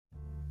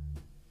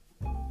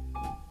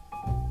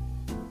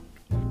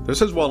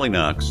This is Wally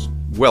Knox.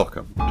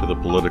 Welcome to the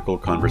Political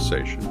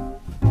Conversation.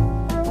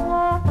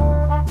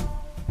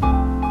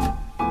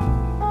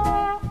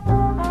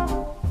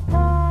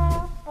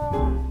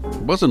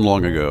 It wasn't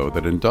long ago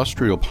that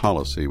industrial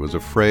policy was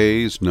a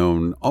phrase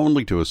known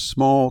only to a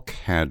small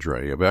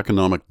cadre of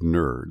economic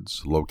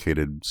nerds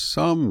located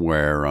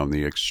somewhere on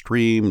the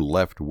extreme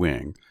left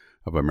wing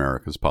of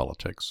America's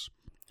politics.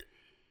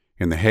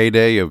 In the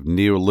heyday of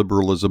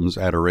neoliberalism's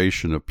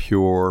adoration of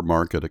pure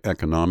market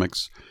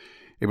economics,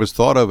 it was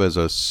thought of as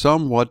a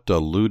somewhat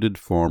diluted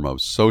form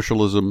of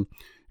socialism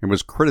and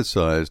was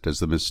criticized as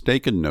the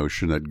mistaken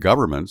notion that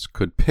governments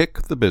could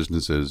pick the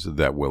businesses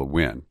that will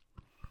win.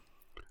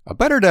 A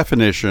better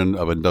definition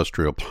of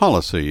industrial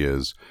policy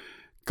is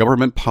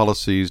government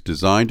policies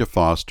designed to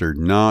foster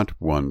not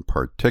one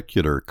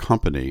particular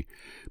company,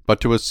 but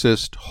to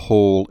assist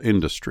whole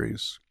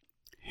industries.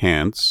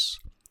 Hence,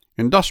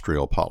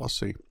 industrial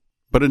policy.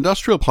 But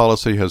industrial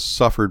policy has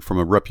suffered from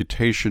a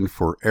reputation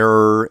for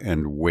error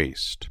and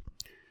waste.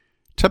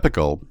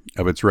 Typical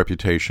of its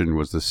reputation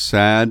was the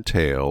sad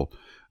tale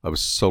of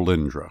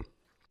Solyndra.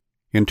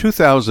 In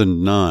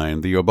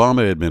 2009, the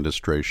Obama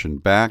administration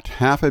backed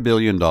 $500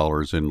 million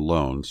in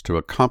loans to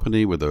a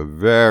company with a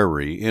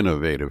very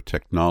innovative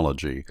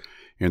technology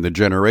in the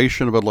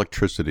generation of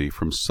electricity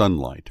from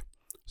sunlight,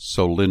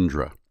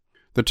 Solyndra.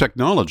 The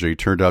technology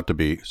turned out to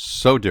be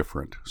so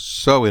different,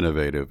 so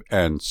innovative,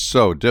 and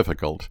so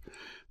difficult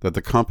that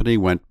the company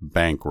went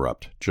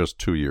bankrupt just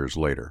 2 years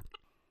later.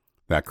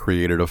 That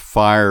created a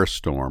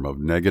firestorm of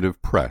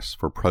negative press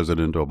for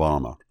President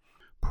Obama.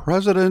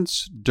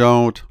 Presidents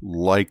don't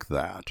like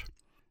that,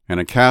 and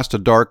it cast a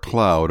dark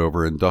cloud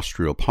over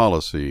industrial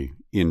policy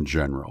in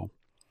general.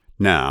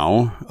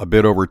 Now, a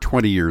bit over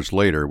 20 years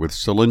later, with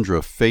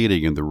Solyndra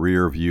fading in the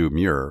rear-view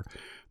mirror,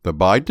 the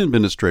Biden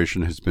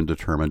administration has been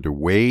determined to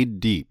wade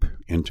deep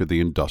into the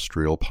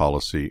industrial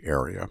policy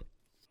area.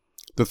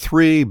 The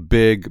three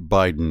big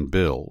Biden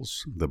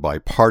bills, the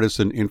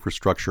Bipartisan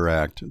Infrastructure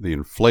Act, the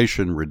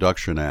Inflation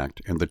Reduction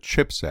Act, and the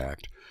CHIPS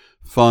Act,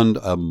 fund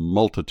a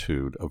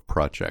multitude of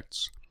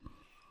projects.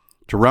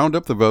 To round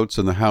up the votes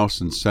in the House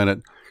and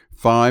Senate,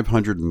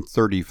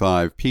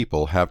 535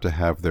 people have to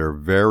have their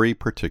very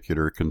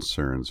particular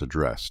concerns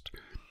addressed.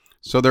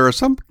 So there are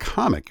some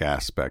comic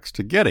aspects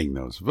to getting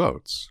those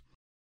votes.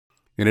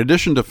 In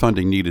addition to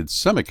funding needed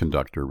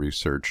semiconductor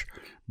research,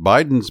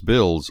 Biden's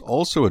bills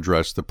also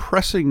address the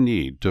pressing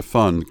need to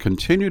fund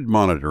continued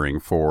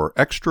monitoring for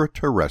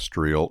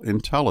extraterrestrial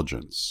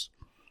intelligence.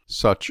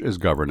 Such is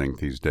governing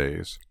these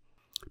days.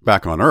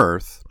 Back on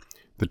Earth,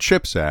 the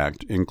CHIPS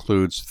Act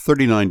includes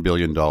 $39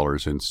 billion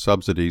in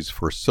subsidies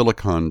for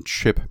silicon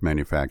chip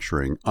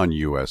manufacturing on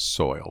U.S.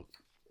 soil.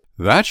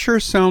 That sure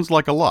sounds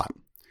like a lot,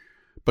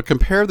 but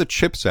compare the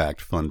CHIPS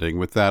Act funding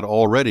with that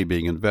already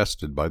being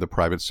invested by the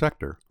private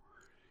sector.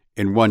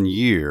 In 1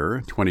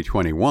 year,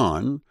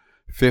 2021,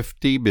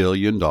 $50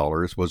 billion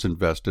was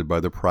invested by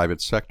the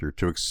private sector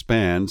to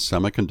expand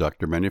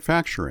semiconductor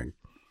manufacturing.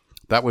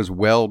 That was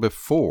well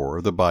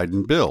before the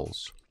Biden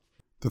bills.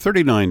 The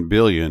 $39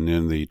 billion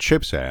in the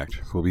CHIPS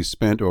Act will be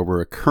spent over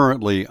a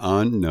currently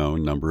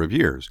unknown number of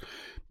years,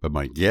 but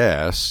my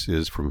guess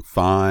is from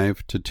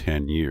 5 to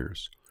 10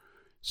 years.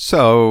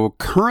 So,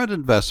 current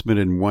investment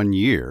in 1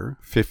 year,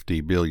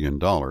 $50 billion,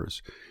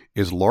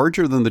 is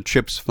larger than the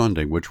CHIPS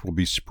funding, which will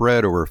be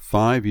spread over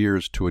 5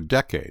 years to a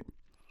decade.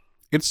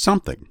 It's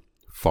something,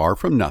 far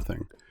from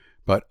nothing,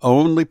 but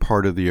only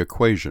part of the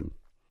equation.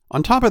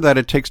 On top of that,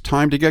 it takes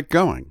time to get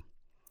going.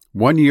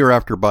 1 year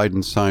after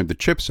Biden signed the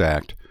CHIPS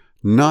Act,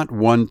 not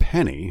one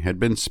penny had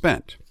been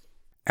spent.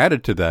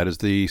 Added to that is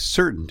the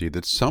certainty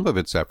that some of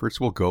its efforts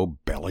will go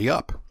belly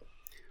up.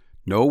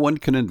 No one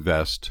can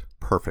invest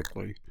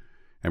perfectly.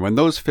 And when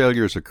those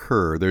failures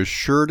occur, there's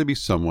sure to be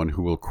someone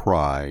who will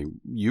cry,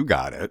 "You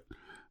got it,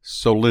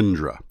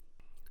 Solyndra."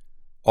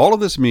 All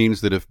of this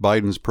means that if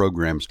Biden's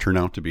programs turn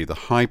out to be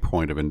the high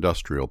point of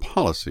industrial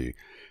policy,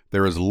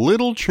 there is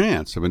little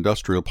chance of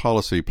industrial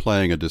policy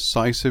playing a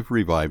decisive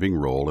reviving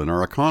role in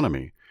our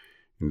economy.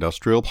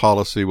 Industrial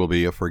policy will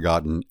be a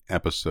forgotten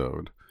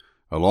episode,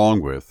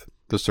 along with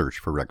the search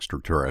for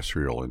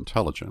extraterrestrial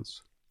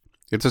intelligence.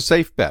 It's a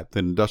safe bet that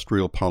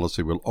industrial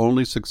policy will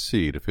only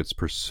succeed if it's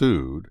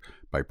pursued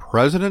by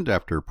president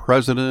after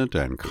president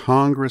and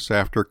Congress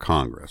after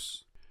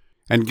Congress.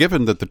 And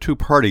given that the two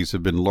parties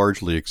have been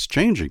largely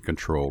exchanging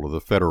control of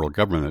the federal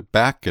government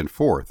back and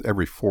forth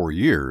every 4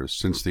 years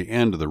since the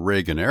end of the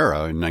Reagan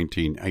era in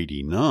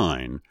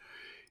 1989,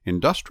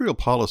 industrial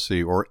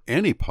policy, or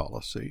any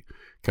policy,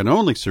 can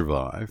only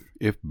survive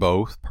if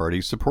both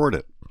parties support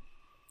it.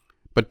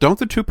 But don't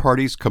the two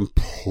parties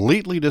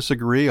completely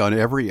disagree on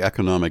every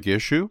economic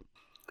issue?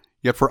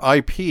 Yet for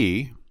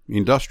IP,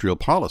 industrial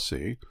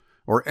policy,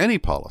 or any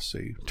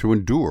policy, to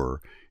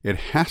endure, it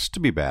has to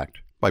be backed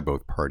by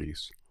both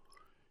parties.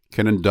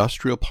 Can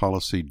industrial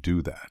policy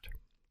do that?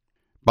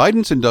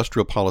 Biden's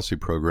industrial policy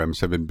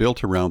programs have been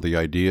built around the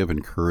idea of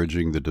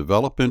encouraging the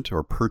development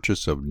or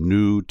purchase of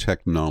new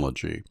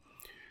technology.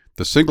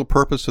 The single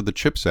purpose of the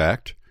CHIPS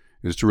Act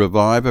is to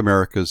revive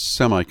America's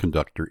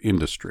semiconductor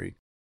industry.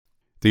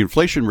 The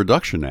Inflation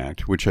Reduction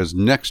Act, which has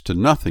next to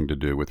nothing to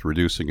do with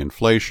reducing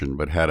inflation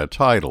but had a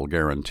title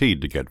guaranteed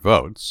to get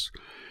votes,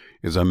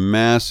 is a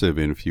massive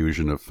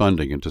infusion of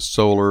funding into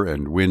solar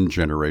and wind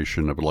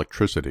generation of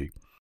electricity.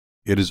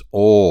 It is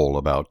all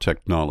about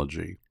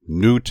technology,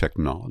 new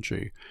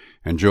technology,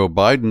 and Joe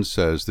Biden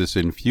says this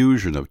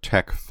infusion of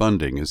tech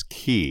funding is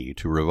key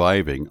to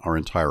reviving our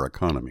entire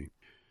economy.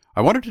 I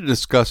wanted to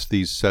discuss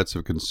these sets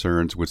of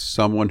concerns with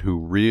someone who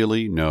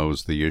really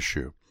knows the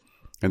issue,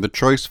 and the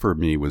choice for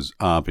me was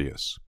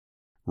obvious.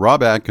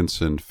 Rob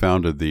Atkinson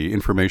founded the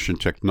Information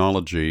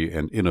Technology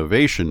and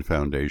Innovation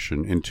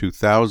Foundation in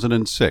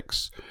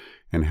 2006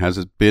 and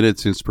has been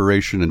its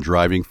inspiration and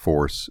driving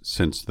force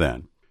since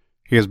then.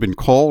 He has been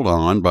called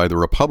on by the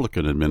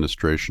Republican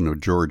administration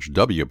of George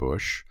W.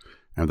 Bush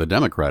and the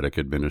Democratic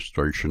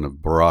administration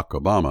of Barack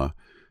Obama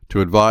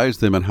to advise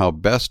them on how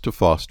best to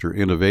foster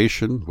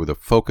innovation with a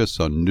focus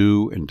on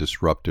new and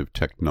disruptive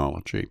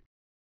technology.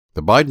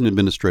 The Biden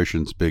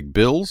administration's big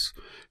bills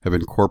have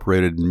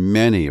incorporated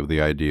many of the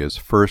ideas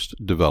first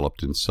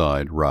developed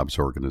inside Rob's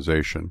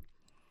organization.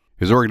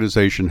 His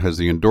organization has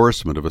the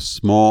endorsement of a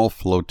small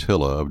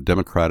flotilla of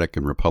Democratic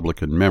and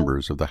Republican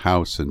members of the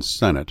House and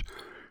Senate.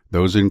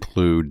 Those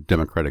include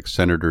Democratic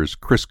Senators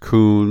Chris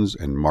Coons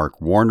and Mark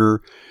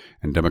Warner,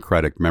 and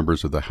Democratic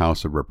members of the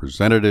House of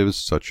Representatives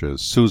such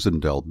as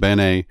Susan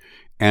DelBene,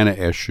 Anna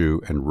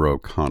Eshoo, and Ro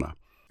Khanna.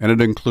 And it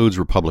includes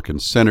Republican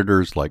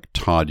senators like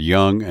Todd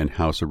Young and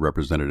House of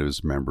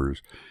Representatives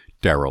members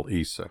Darrell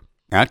Issa.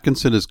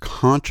 Atkinson is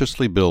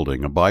consciously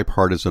building a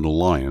bipartisan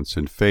alliance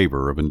in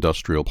favor of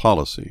industrial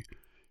policy,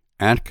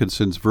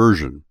 Atkinson's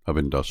version of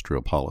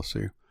industrial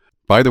policy.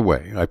 By the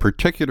way, I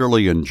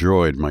particularly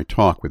enjoyed my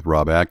talk with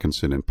Rob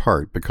Atkinson in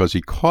part because he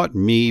caught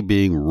me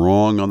being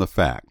wrong on the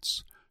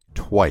facts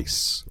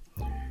twice.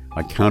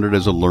 I count it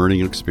as a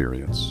learning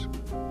experience.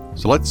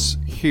 So let's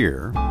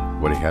hear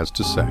what he has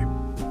to say.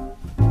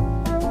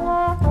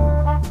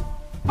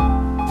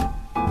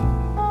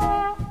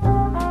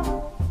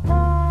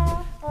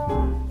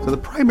 So the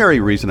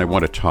primary reason I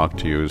want to talk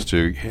to you is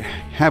to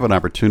have an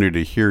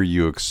opportunity to hear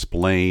you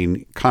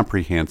explain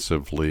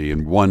comprehensively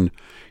in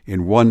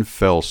one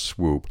fell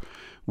swoop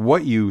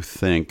what you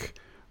think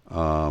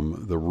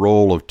the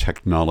role of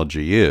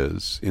technology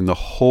is in the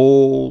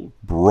whole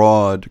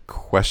broad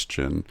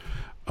question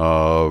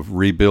of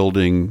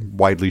rebuilding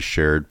widely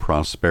shared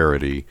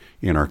prosperity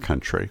in our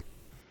country.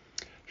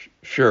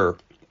 Sure.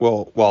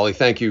 Well, Wally,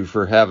 thank you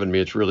for having me.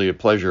 It's really a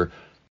pleasure.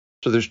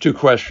 So there's two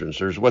questions.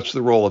 There's what's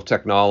the role of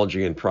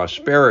technology in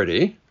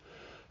prosperity,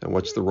 and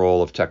what's the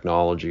role of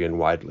technology in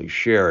widely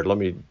shared? Let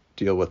me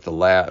deal with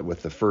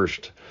the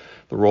first,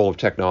 the role of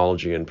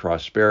technology in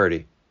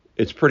prosperity.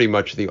 It's pretty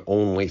much the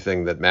only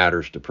thing that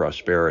matters to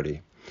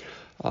prosperity.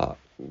 The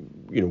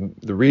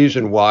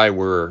reason why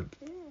we're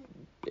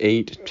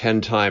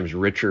 8-10 times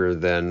richer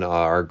than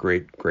our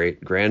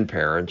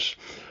great-great-grandparents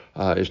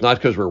is not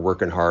because we're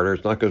working harder.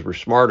 It's not because we're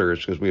smarter.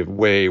 It's because we have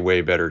way,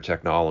 way better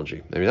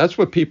technology. I mean, that's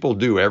what people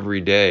do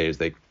every day.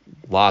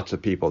 Lots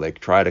of people, they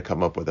try to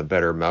come up with a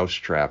better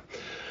mousetrap.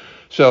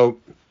 So,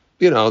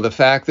 the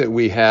fact that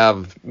we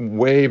have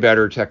way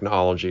better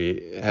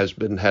technology has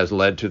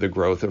led to the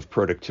growth of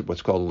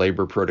what's called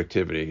labor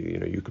productivity.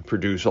 You can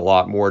produce a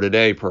lot more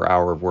today per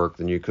hour of work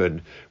than you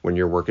could when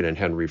you're working in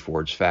Henry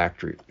Ford's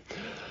factory.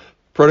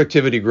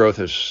 Productivity growth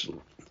has,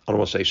 I don't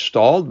want to say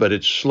stalled, but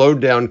it's slowed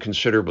down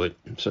considerably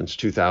since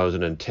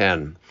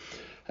 2010.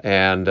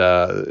 And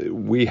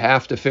we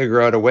have to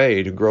figure out a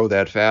way to grow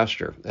that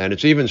faster. And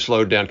it's even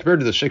slowed down compared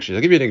to the 60s. I'll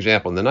give you an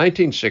example. In the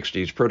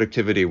 1960s,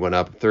 productivity went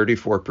up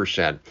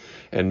 34%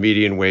 and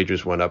median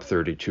wages went up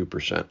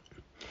 32%.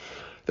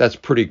 That's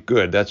pretty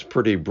good. That's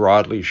pretty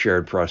broadly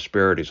shared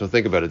prosperity. So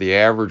think about it. The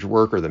average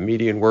worker, the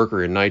median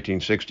worker in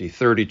 1960,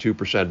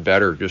 32%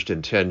 better just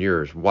in 10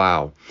 years.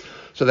 Wow.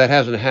 So that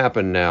hasn't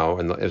happened now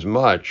as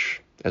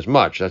much.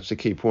 That's the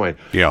key point.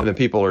 Yeah. And then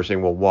people are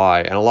saying, well,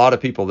 why? And a lot of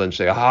people then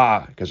say,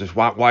 because it's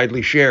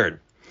widely shared.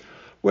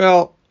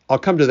 Well, I'll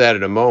come to that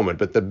in a moment.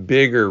 But the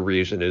bigger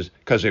reason is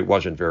because it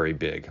wasn't very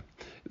big.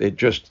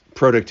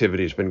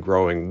 Productivity has been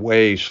growing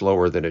way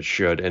slower than it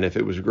should. And if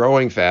it was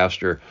growing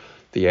faster,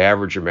 the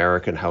average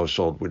American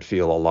household would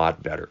feel a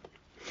lot better.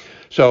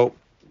 So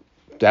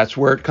that's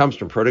where it comes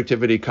from.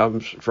 Productivity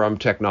comes from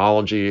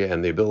technology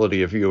and the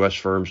ability of U.S.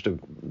 firms to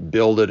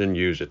build it and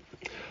use it.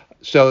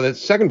 So the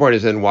second point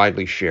is then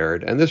widely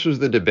shared. And this was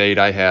the debate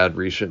I had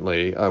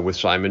recently with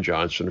Simon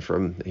Johnson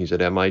he's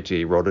at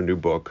MIT, wrote a new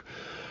book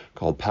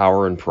called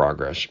Power and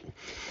Progress.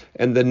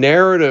 And the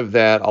narrative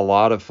that a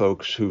lot of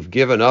folks who've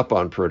given up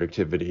on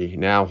productivity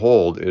now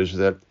hold is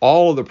that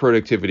all of the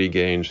productivity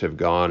gains have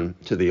gone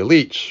to the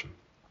elites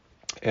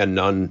and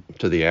none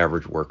to the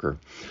average worker.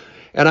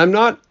 And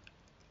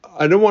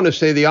I don't want to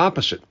say the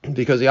opposite,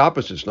 because the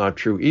opposite's not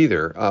true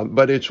either,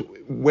 but it's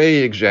way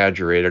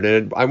exaggerated.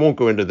 And I won't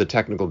go into the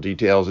technical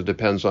details. It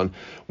depends on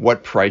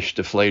what price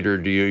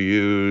deflator do you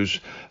use.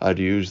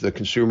 Do you use the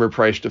consumer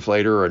price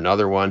deflator or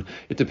another one?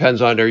 It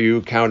depends on, are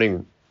you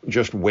counting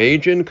just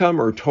wage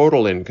income or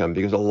total income?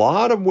 Because a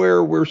lot of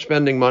where we're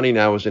spending money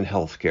now is in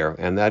healthcare,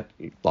 and that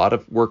a lot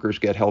of workers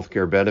get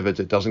healthcare benefits.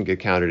 It doesn't get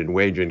counted in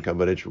wage income,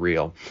 but it's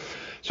real.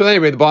 So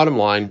anyway, the bottom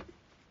line,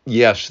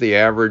 yes, the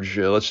average,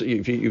 let's see,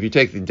 if you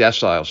take the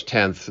deciles,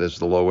 10th is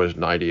the lowest,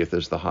 90th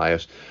is the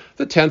highest,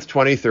 the 10th,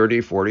 20,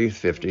 30, 40,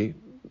 50,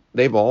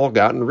 they've all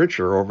gotten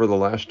richer over the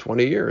last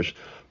 20 years,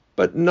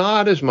 but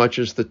not as much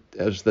as the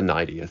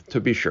 90th, to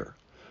be sure.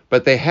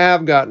 But they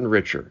have gotten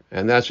richer,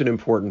 and that's an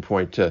important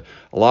point. A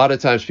lot of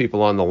times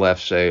people on the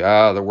left say,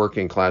 the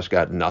working class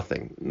got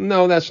nothing.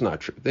 No, that's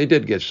not true. They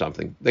did get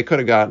something. They could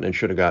have gotten and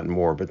should have gotten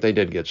more, but they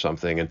did get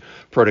something, and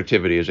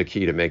productivity is a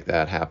key to make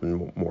that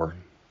happen more.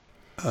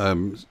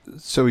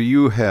 So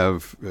you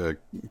have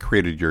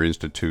created your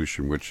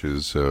institution, which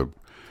is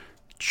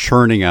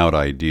churning out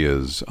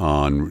ideas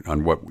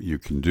on what you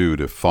can do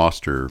to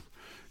foster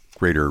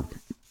greater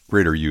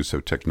use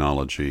of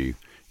technology,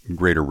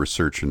 greater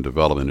research and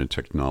development in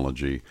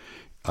technology.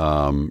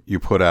 You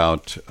put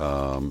out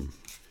a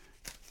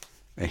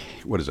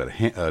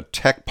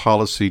tech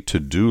policy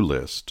to-do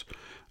list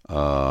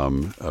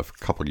a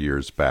couple of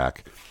years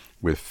back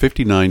with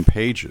 59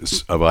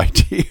 pages of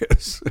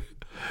ideas.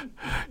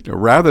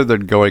 Rather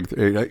than going,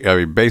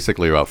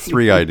 basically about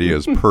 3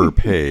 ideas per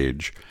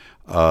page.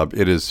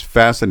 It is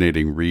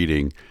fascinating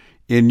reading.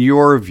 In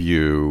your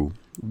view,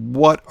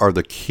 what are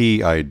the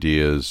key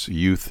ideas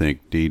you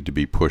think need to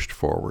be pushed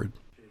forward?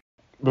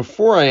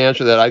 Before I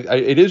answer that,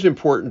 it is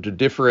important to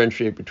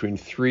differentiate between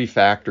 3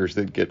 factors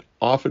that get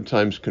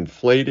oftentimes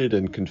conflated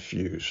and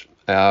confused.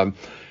 If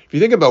you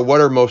think about what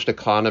are most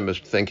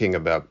economists thinking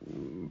about,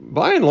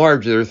 by and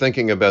large, they're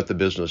thinking about the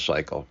business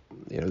cycle.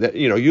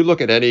 You look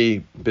at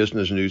any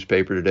business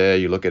newspaper today,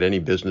 you look at any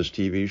business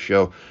TV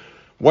show,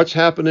 what's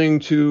happening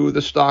to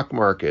the stock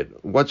market?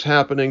 What's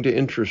happening to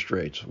interest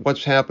rates?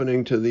 What's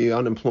happening to the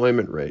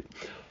unemployment rate?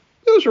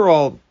 Those are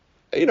all,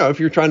 if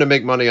you're trying to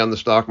make money on the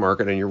stock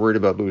market and you're worried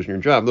about losing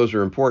your job, those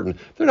are important.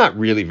 They're not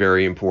really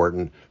very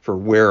important for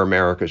where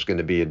America is going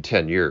to be in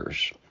 10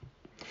 years.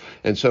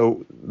 And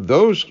so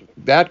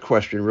that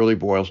question really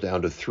boils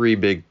down to 3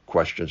 big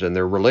questions, and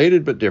they're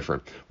related but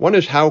different. One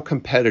is, how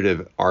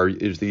competitive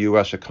is the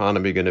U.S.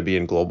 economy going to be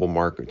in global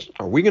markets?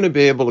 Are we going to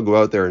be able to go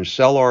out there and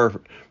sell our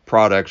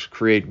products,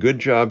 create good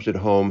jobs at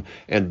home,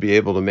 and be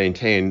able to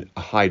maintain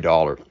a high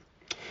dollar?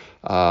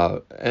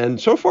 And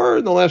so far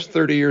in the last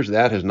 30 years,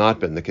 that has not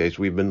been the case.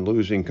 We've been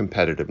losing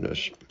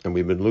competitiveness, and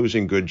we've been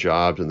losing good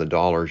jobs, and the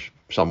dollar's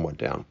somewhat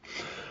down.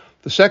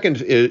 The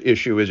second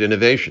issue is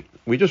innovation.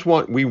 We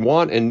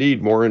want and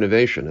need more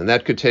innovation, and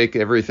that could take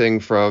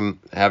everything from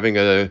having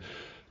a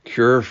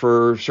cure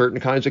for certain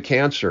kinds of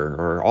cancer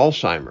or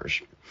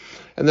Alzheimer's.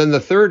 And then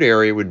the third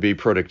area would be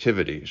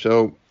productivity.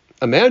 So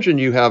imagine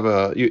you have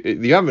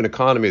an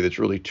economy that's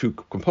really 2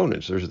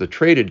 components. There's the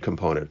traded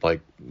component,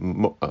 like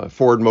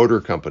Ford Motor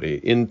Company,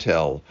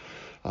 Intel.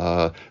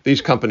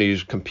 These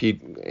companies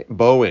compete,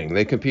 Boeing,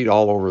 they compete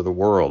all over the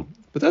world.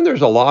 But then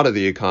there's a lot of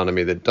the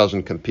economy that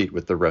doesn't compete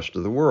with the rest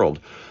of the world.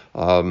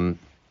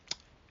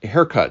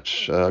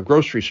 Haircuts,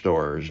 grocery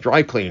stores,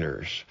 dry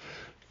cleaners,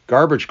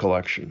 garbage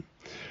collection.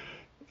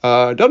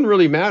 It doesn't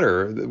really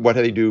matter what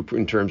they do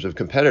in terms of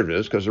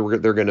competitiveness because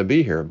they're going to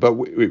be here. But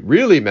it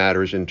really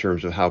matters in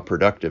terms of how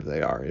productive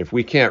they are. If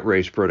we can't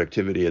raise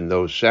productivity in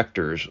those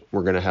sectors,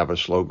 we're going to have a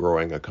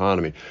slow-growing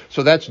economy.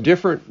 So that's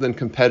different than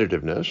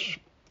competitiveness,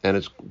 and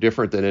it's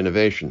different than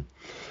innovation.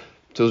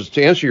 So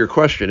to answer your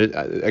question,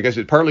 I guess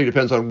it partly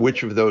depends on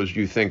which of those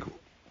you think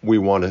we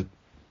want to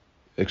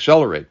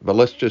accelerate. But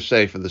let's just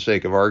say, for the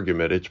sake of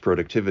argument, it's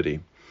productivity.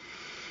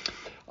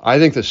 I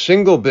think the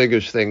single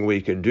biggest thing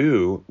we could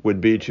do would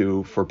be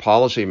for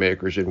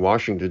policymakers in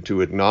Washington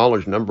to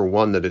acknowledge, number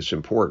one, that it's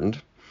important,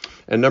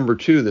 and number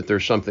two, that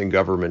there's something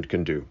government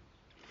can do.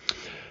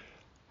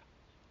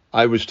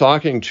 I was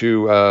talking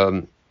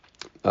to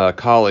a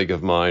colleague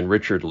of mine,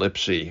 Richard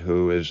Lipsey,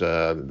 who is,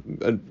 I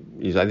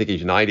think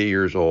he's 90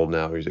 years old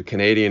now. He's a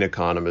Canadian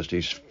economist.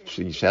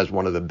 He has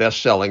one of the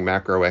best-selling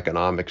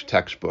macroeconomics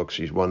textbooks.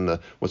 He's won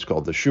what's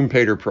called the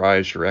Schumpeter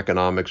Prize for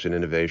Economics and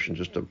Innovation.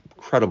 Just an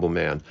incredible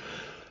man.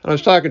 And I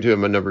was talking to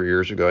him a number of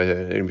years ago,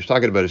 and he was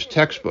talking about his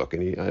textbook.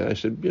 And I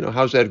said,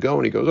 how's that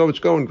going? He goes, it's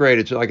going great.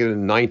 It's like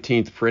in the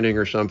 19th printing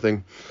or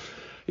something.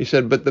 He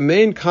said, but the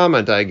main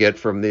comment I get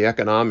from the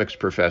economics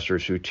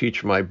professors who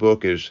teach my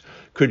book is,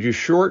 could you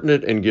shorten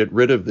it and get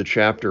rid of the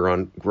chapter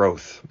on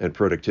growth and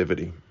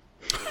productivity?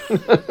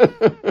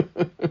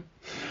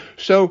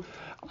 So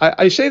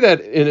I say that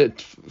in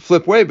a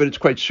flip way, but it's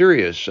quite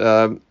serious.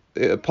 Paul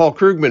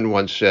Krugman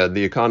once said,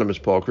 the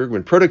economist Paul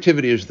Krugman,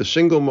 productivity is the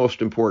single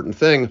most important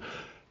thing,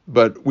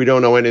 but we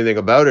don't know anything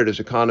about it as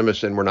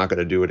economists, and we're not going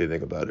to do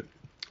anything about it.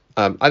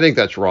 I think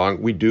that's wrong.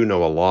 We do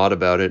know a lot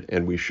about it,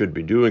 and we should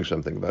be doing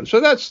something about it. So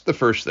that's the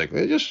first thing.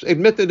 Just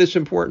admit that it's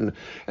important.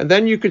 And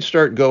then you could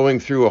start going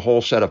through a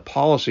whole set of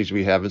policies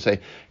we have and say,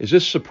 is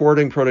this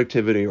supporting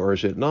productivity or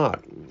is it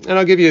not? And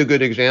I'll give you a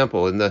good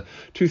example. In the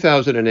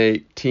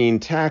 2018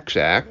 Tax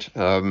Act,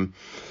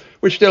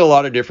 which did a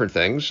lot of different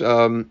things,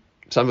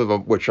 some of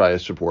them which I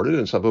supported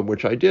and some of them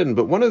which I didn't.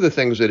 But one of the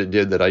things that it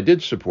did that I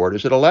did support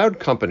is it allowed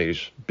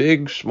companies,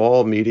 big,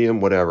 small,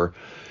 medium, whatever,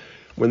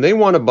 when they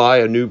want to buy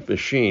a new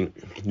machine,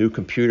 new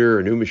computer,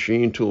 a new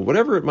machine tool,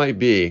 whatever it might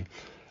be,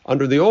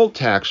 under the old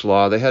tax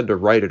law, they had to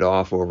write it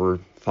off over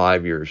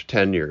 5 years,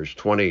 10 years,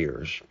 20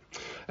 years.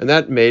 And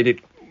that made it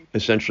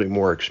essentially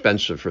more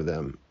expensive for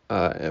them.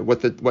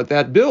 What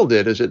that bill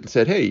did is it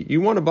said, hey,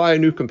 you want to buy a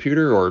new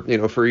computer, or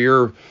for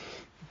your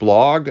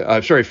blog,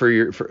 for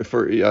your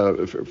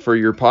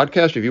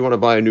podcast, if you want to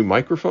buy a new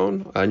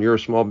microphone and you're a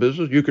small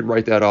business, you could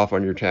write that off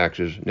on your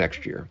taxes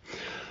next year.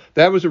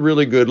 That was a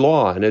really good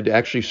law, and it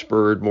actually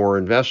spurred more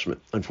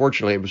investment.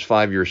 Unfortunately, it was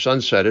 5 years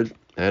sunsetted,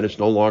 and it's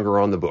no longer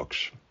on the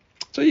books.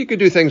 So you could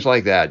do things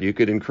like that. You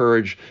could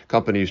encourage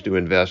companies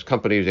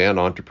and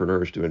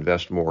entrepreneurs to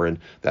invest more in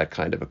that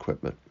kind of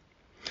equipment.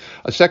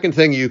 A second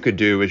thing you could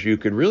do is you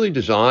could really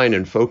design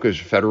and focus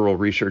federal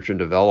research and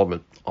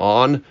development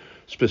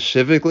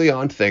specifically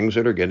on things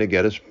that are going to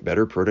get us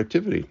better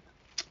productivity.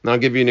 And I'll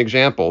give you an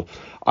example.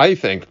 I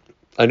think,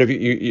 I know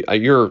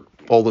you're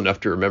old enough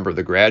to remember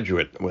The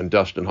Graduate, when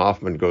Dustin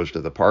Hoffman goes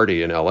to the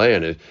party in LA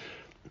and a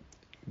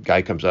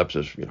guy comes up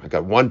and says, I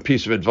got one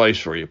piece of advice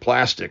for you,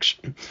 plastics.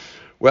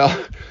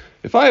 Well,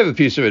 if I have a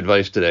piece of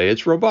advice today,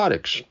 it's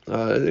robotics.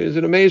 There's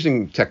an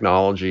amazing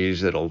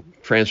technologies that'll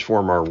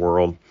transform our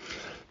world,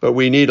 but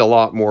we need a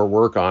lot more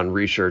work on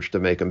research to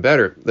make them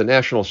better. The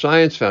National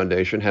Science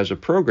Foundation has a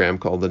program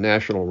called the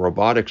National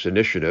Robotics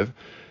Initiative.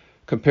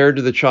 Compared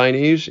to the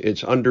Chinese,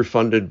 it's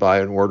underfunded by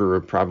an order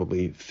of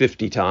probably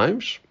 50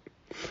 times,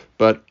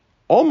 but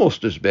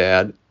almost as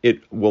bad,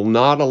 it will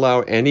not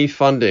allow any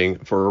funding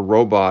for a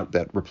robot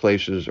that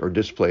replaces or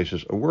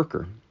displaces a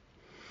worker.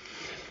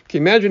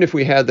 Can you imagine if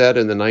we had that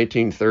in the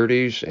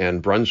 1930s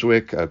and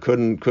Brunswick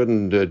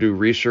couldn't do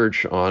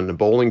research on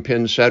bowling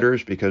pin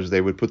setters because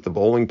they would put the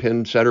bowling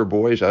pin setter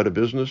boys out of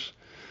business,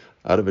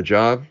 out of a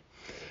job?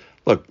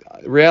 Look,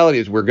 the reality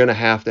is we're going to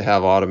have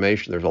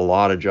automation. There's a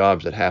lot of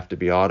jobs that have to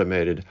be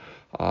automated.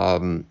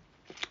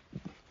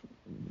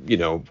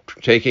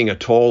 Taking a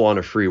toll on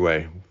a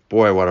freeway.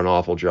 Boy, what an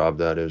awful job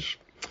that is.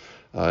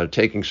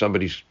 Taking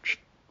somebody's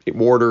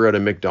order at a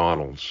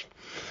McDonald's.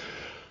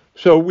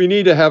 So we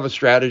need to have a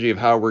strategy of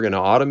how we're going to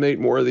automate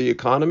more of the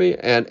economy.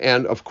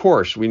 And of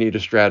course, we need a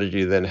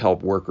strategy to then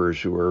help workers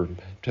who are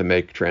to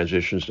make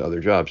transitions to other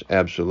jobs.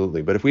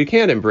 Absolutely. But if we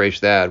can't embrace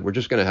that, we're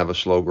just going to have a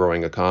slow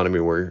growing economy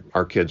where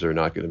our kids are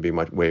not going to be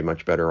way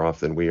much better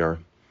off than we are.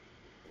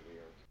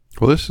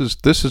 Well, this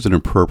is an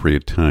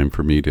appropriate time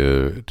for me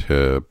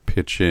to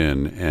pitch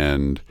in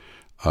and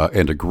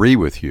agree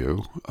with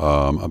you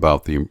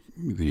about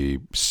the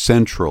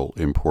central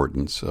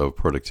importance of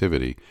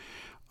productivity.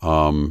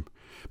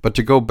 But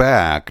to go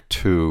back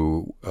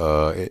to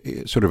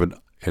sort of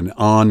an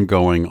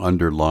ongoing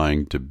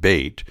underlying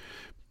debate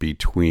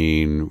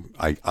between,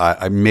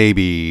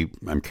 maybe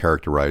I'm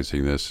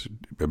characterizing this,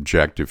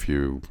 object if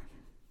you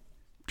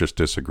just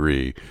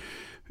disagree,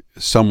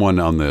 someone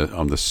on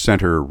the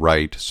center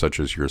right, such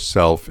as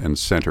yourself, and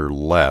center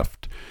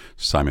left,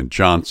 Simon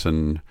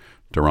Johnson,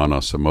 Daron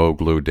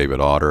Acemoglu,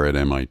 David Otter at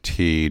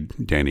MIT,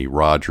 Dani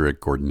Rodrik,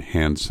 Gordon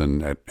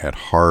Hanson at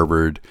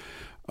Harvard,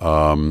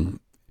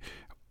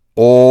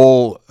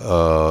 all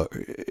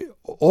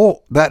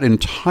that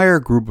entire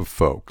group of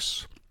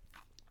folks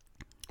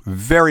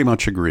very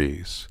much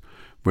agrees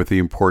with the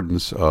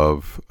importance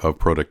of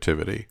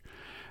productivity.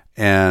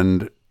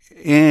 And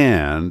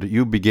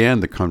you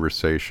began the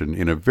conversation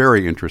in a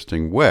very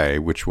interesting way,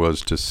 which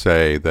was to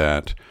say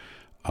that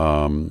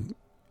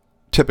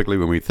typically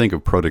when we think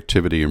of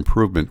productivity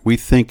improvement, we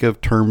think of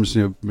terms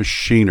of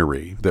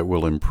machinery that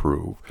will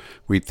improve.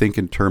 We think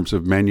in terms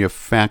of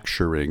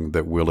manufacturing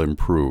that will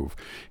improve.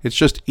 It's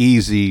just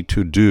easy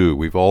to do.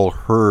 We've all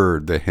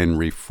heard the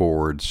Henry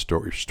Ford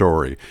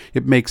story.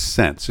 It makes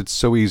sense. It's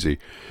so easy.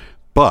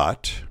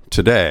 But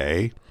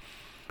today,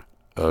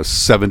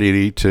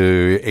 70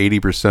 to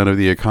 80% of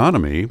the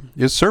economy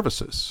is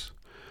services.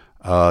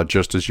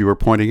 Just as you were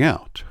pointing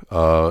out,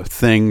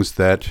 things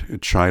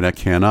that China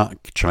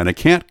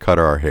can't cut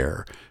our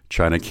hair.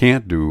 China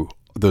can't do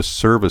the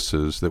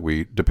services that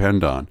we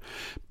depend on.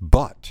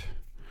 But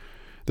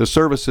the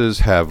services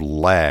have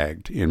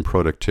lagged in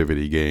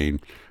productivity gain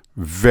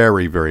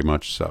very, very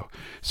much so.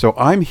 So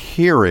I'm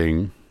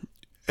hearing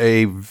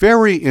a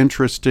very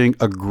interesting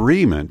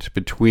agreement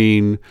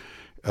between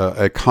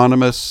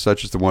economists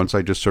such as the ones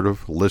I just sort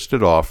of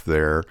listed off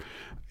there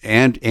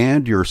and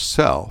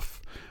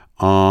yourself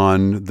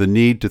on the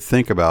need to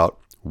think about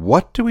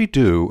what do we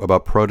do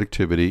about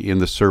productivity in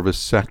the service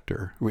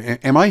sector.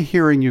 Am I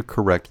hearing you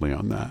correctly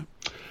on that?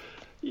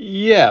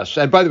 Yes.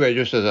 And by the way,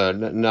 just as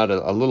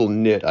a little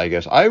nit, I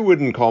guess, I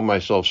wouldn't call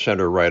myself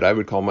center right. I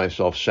would call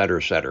myself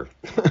center.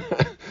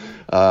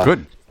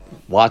 Good.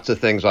 Lots of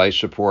things I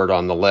support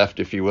on the left,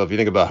 if you will. If you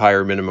think about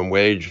higher minimum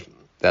wage,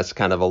 that's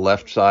kind of a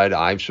left side.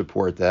 I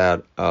support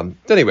that.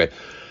 Anyway,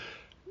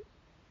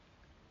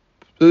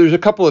 so there's a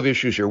couple of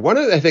issues here. One,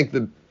 I think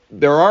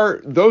there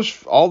are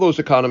all those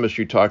economists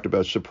you talked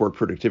about support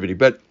productivity,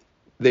 but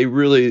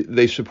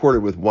they support it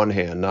with one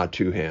hand, not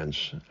two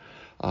hands.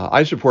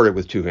 I support it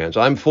with two hands.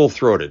 I'm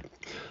full-throated.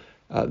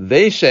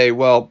 They say,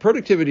 well,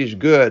 productivity is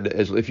good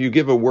as if you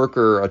give a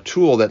worker a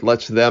tool that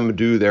lets them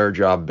do their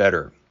job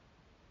better.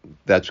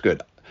 That's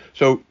good.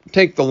 So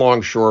take the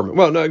longshoremen.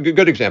 Well, no,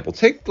 good example.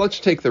 Let's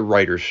take the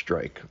writer's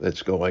strike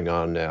that's going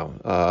on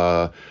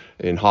now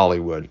in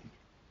Hollywood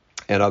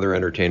and other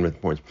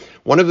entertainment points.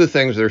 One of the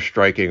things they're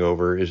striking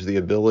over is the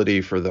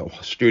ability for the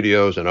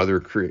studios and other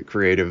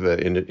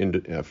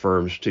creative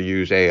firms to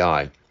use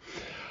AI.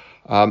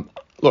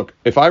 Look,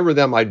 if I were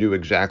them, I'd do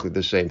exactly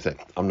the same thing.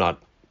 I'm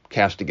not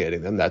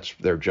castigating them. That's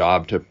their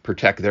job to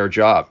protect their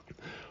job.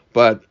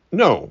 But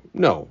no.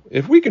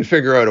 If we can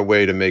figure out a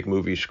way to make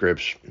movie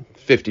scripts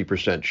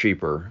 50%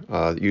 cheaper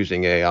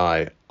using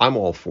AI, I'm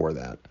all for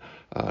that.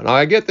 Now,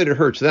 I get that it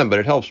hurts them, but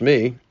it helps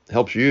me,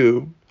 helps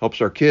you,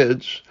 helps our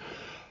kids.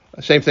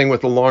 Same thing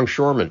with the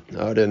longshoremen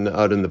out in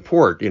the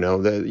port. You know,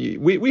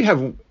 we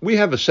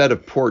have a set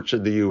of ports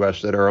in the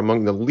U.S. that are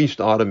among the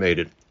least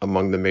automated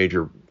among the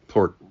major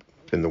ports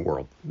in the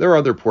world. There are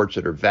other ports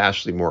that are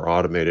vastly more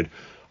automated.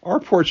 Our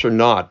ports are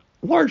not,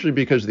 largely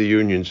because the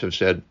unions have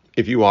said,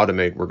 if you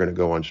automate, we're going to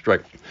go on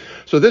strike.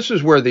 So this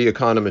is where the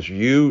economists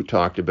you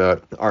talked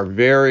about are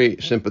very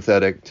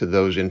sympathetic to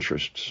those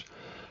interests.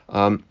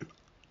 I'm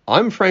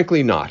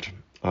frankly not.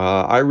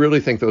 I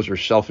really think those are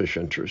selfish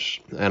interests.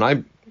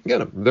 And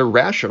they're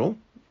rational.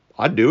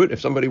 I'd do it.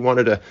 If somebody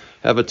wanted to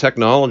have a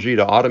technology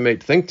to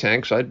automate think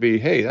tanks, I'd be,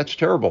 hey, that's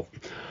terrible.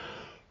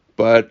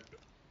 But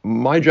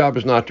my job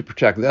is not to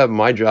protect them.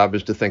 My job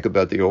is to think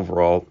about the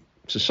overall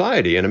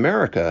society in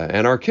America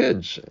and our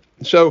kids.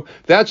 So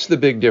that's the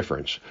big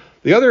difference.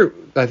 The other,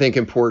 I think,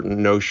 important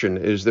notion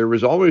is there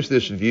was always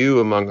this view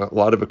among a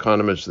lot of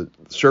economists that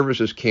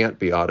services can't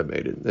be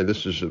automated. And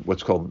this is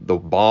what's called the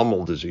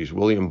Baumol disease.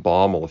 William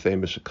Baumol, a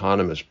famous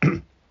economist,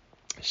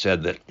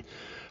 said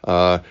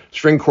that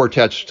string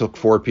quartets took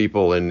 4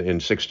 people in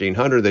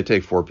 1600. They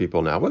take 4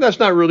 people now. Well, that's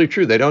not really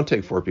true. They don't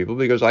take 4 people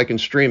because I can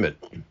stream it.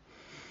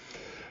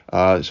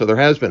 So there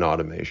has been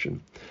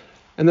automation.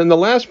 And then the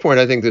last point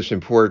I think that's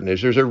important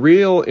is there's a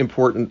real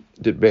important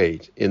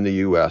debate in the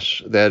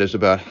U.S. that is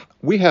about,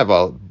 we have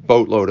a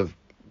boatload of,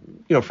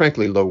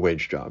 frankly,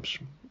 low-wage jobs.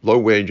 Low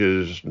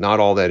wages, not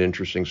all that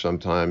interesting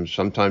sometimes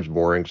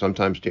boring,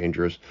 sometimes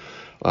dangerous.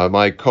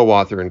 My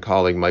co-author and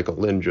colleague Michael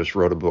Lind just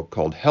wrote a book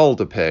called Hell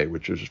to Pay,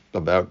 which is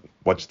about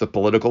what's the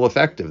political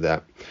effect of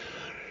that.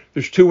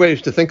 There's 2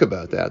 ways to think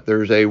about that.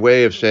 There's a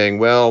way of saying,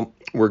 well,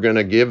 we're going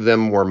to give them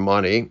more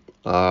money,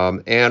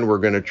 and we're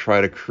going to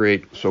try to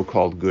create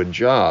so-called good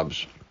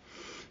jobs.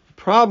 The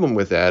problem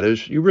with that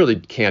is you really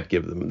can't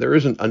give them. There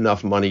isn't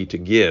enough money to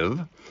give.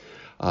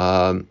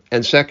 And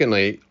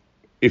secondly,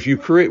 if you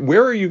create,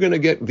 where are you going to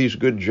get these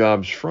good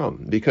jobs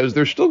from? Because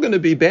there's still going to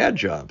be bad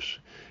jobs.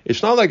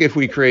 It's not like if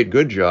we create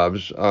good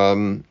jobs,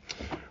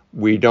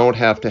 we don't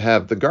have to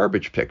have the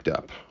garbage picked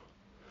up.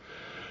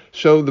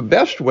 So the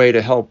best way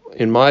to help,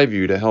 in my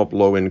view, to help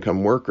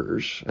low-income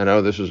workers, I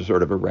know this is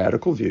sort of a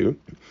radical view,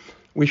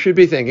 we should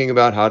be thinking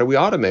about how do we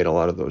automate a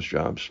lot of those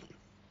jobs.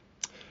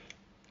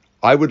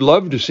 I would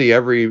love to see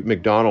every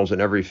McDonald's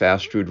and every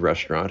fast food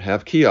restaurant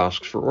have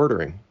kiosks for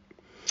ordering.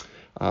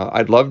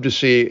 I'd love to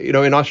see,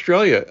 in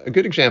Australia, a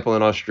good example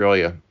in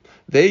Australia,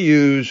 they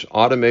use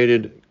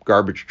automated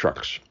garbage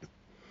trucks.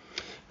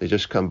 They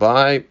just come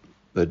by,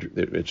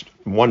 it's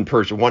one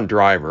person, one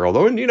driver.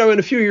 Although, in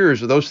a few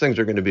years, those things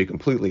are going to be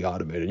completely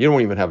automated. You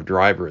don't even have a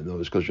driver in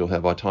those because you'll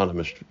have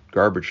autonomous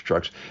garbage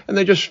trucks. And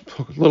they just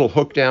little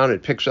hook down,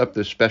 it picks up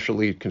this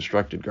specially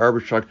constructed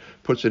garbage truck,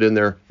 puts it in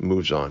there,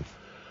 moves on.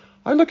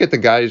 I look at the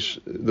guys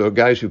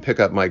who pick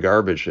up my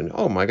garbage and,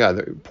 oh my God,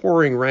 they're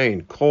pouring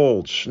rain,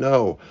 cold,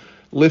 snow,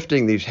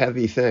 lifting these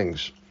heavy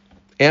things.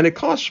 And it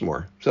costs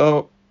more.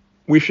 So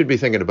we should be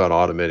thinking about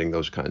automating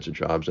those kinds of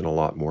jobs and a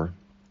lot more.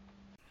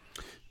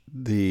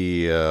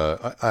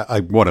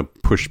 I want to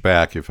push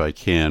back, if I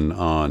can,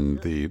 on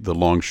the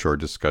longshore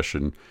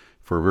discussion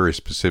for a very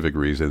specific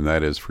reason.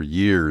 That is, for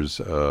years,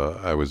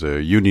 I was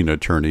a union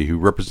attorney who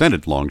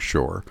represented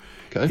longshore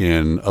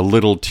in a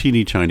little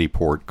teeny tiny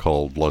port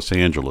called Los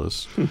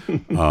Angeles,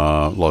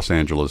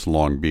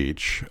 Long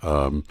Beach.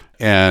 So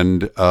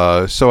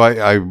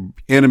I'm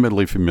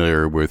intimately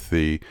familiar with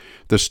the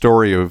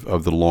story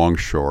of the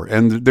longshore.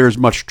 And there's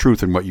much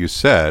truth in what you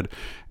said.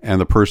 And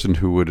the person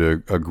who would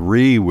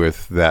agree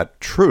with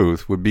that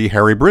truth would be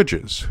Harry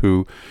Bridges,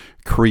 who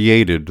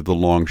created the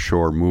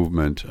longshore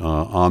movement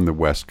on the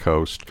West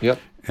Coast,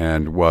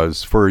 and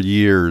was for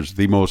years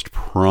the most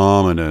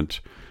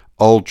prominent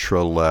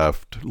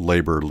ultra-left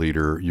labor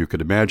leader you could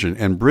imagine.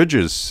 And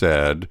Bridges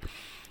said,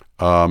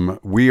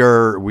 "We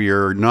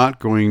are not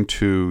going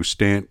to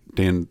stand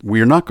in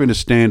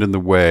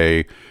the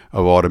way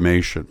of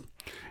automation."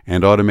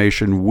 And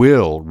automation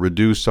will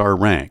reduce our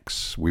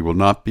ranks. We will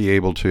not be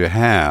able to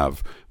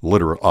have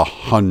literally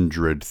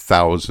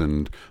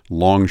 100,000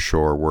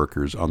 longshore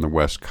workers on the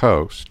West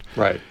Coast.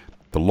 Right.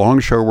 The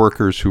longshore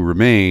workers who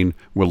remain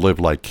will live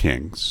like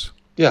kings.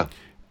 Yeah.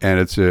 And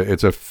it's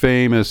a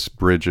famous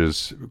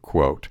Bridges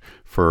quote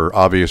for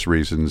obvious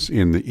reasons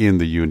in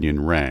the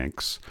union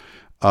ranks.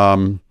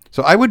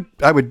 So I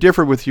would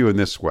differ with you in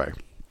this way.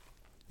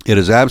 It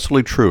is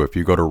absolutely true. If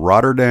you go to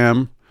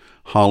Rotterdam,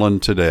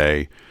 Holland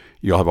today,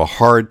 you'll have a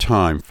hard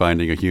time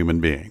finding a human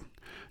being.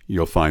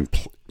 You'll find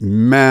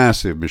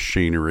massive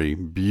machinery,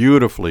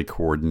 beautifully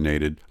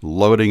coordinated,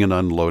 loading and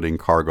unloading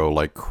cargo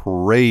like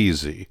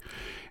crazy.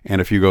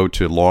 And if you go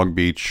to Long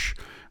Beach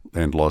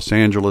and Los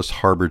Angeles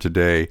Harbor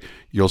today,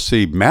 you'll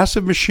see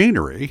massive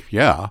machinery,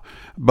 yeah,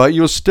 but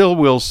you still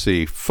will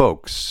see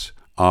folks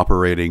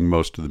operating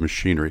most of the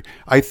machinery.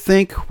 I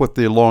think what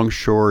the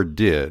longshore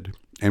did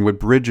and what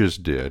bridges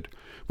did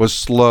was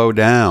slow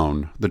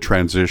down the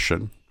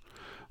transition.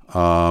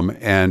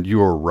 And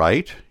you're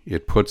right.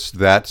 It puts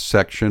that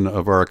section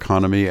of our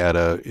economy at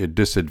a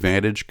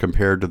disadvantage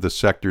compared to the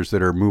sectors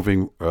that are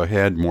moving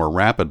ahead more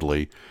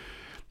rapidly.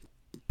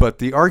 But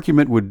the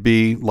argument would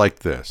be like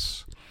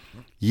this.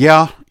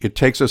 Yeah, it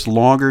takes us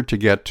longer to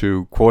get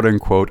to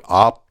quote-unquote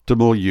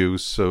optimal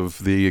use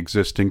of the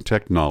existing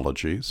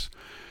technologies.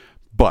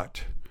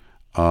 But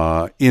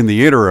in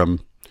the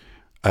interim,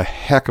 a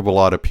heck of a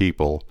lot of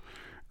people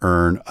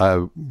earn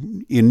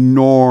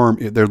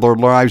their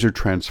lives are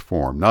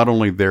transformed. Not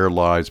only their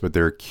lives, but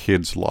their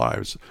kids'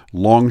 lives.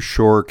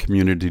 Longshore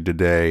community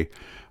today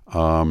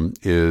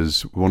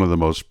is one of the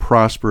most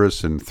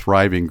prosperous and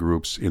thriving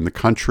groups in the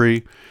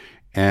country.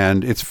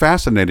 And it's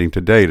fascinating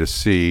today to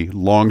see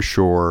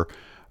longshore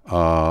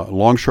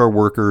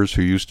workers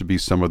who used to be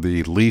some of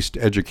the least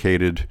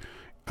educated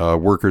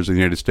workers in the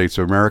United States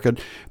of America.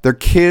 Their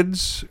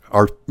kids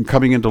are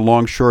coming into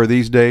longshore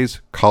these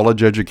days,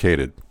 college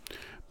educated,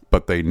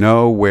 but they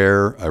know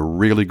where a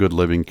really good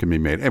living can be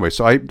made. Anyway,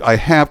 so I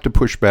have to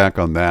push back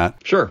on that.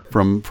 Sure.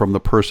 From the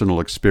personal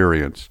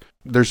experience.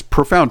 There's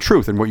profound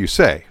truth in what you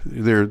say.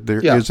 There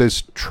is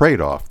this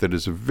trade-off that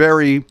is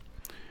very,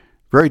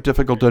 very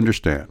difficult to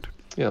understand.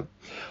 Yeah.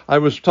 I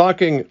was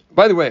talking,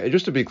 by the way,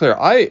 just to be clear,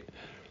 I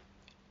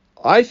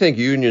think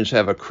unions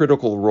have a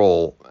critical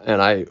role,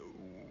 and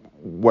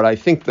what I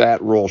think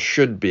that role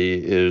should be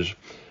is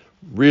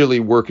really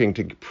working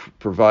to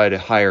provide a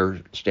higher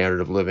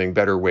standard of living,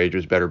 better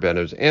wages, better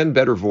benefits, and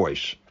better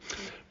voice.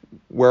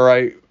 Where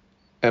I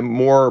have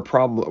more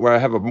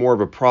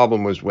of a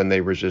problem was when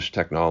they resist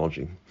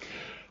technology.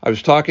 I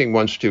was talking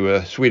once to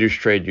a Swedish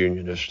trade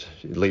unionist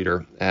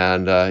leader,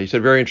 and he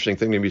said a very interesting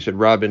thing to me. He said,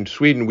 Rob, in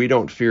Sweden, we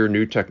don't fear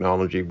new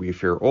technology, we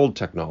fear old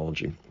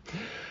technology.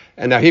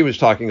 And now he was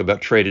talking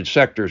about traded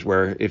sectors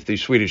where if these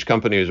Swedish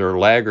companies are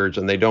laggards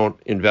and they don't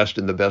invest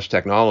in the best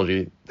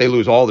technology, they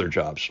lose all their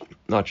jobs,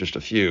 not just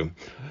a few.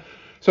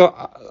 So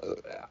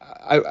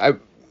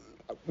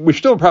we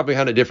still probably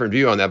had a different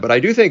view on that, but I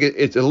do think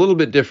it's a little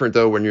bit different,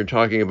 though, when you're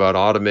talking about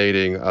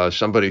automating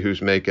somebody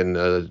who's making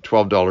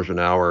 $12 an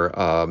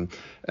hour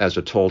as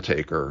a toll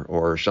taker,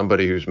 or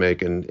somebody who's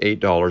making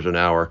 $8 an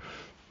hour.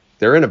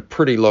 They're in a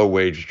pretty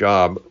low-wage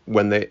job.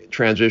 When they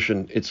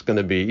transition, it's going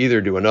to be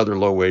either do another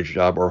low-wage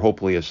job or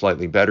hopefully a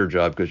slightly better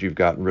job because you've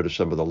gotten rid of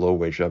some of the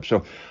low-wage jobs.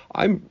 So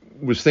I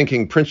was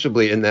thinking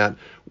principally in that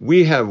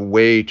we have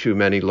way too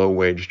many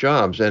low-wage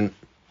jobs, and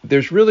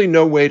there's really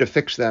no way to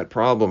fix that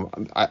problem.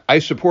 I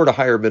support a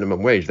higher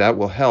minimum wage. That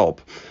will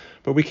help,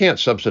 but we can't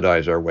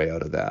subsidize our way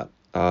out of that.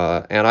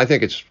 And I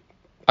think it's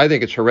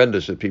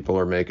horrendous that people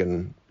are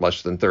making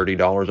less than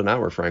 $30 an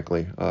hour,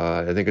 frankly.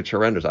 I think it's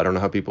horrendous. I don't know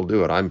how people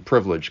do it. I'm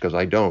privileged because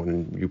I don't,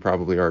 and you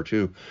probably are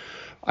too.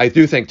 I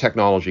do think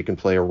technology can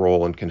play a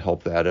role and can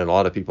help that, and a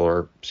lot of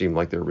people seem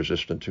like they're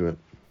resistant to it.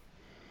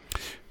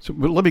 So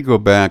let me go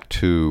back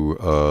to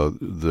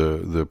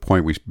the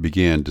point we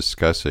began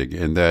discussing,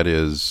 and that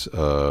is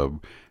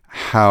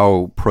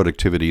how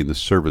productivity in the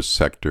service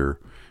sector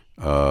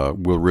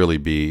will really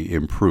be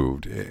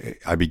improved.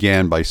 I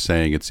began by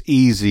saying it's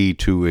easy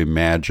to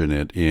imagine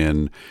it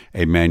in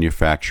a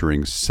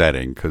manufacturing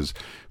setting because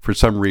for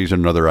some reason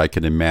or another I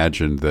can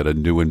imagine that a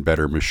new and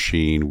better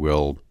machine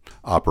will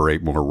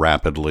operate more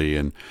rapidly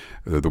and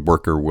the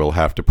worker will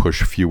have to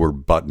push fewer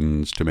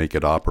buttons to make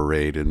it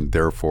operate, and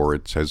therefore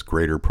it has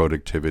greater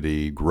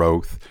productivity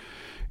growth.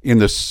 In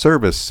the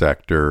service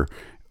sector,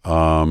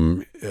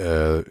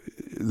 there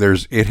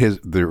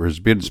has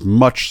been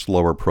much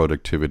slower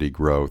productivity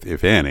growth,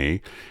 if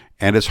any,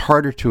 and it's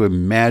harder to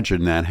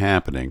imagine that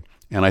happening.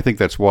 And I think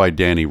that's why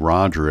Dani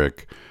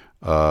Rodrik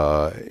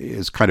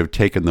is kind of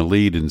taken the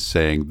lead in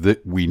saying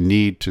that we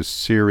need to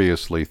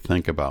seriously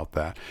think about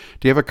that.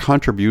 Do you have a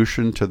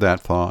contribution to that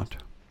thought?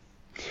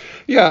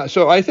 Yeah,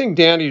 so I think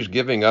Danny's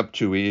giving up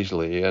too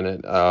easily,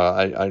 and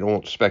I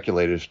don't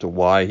speculate as to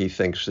why he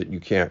thinks that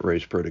you can't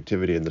raise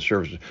productivity in the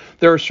services.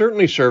 There are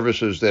certainly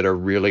services that are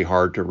really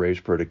hard to raise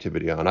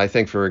productivity on. I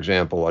think, for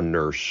example, a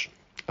nurse.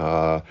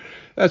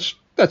 That's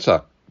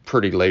a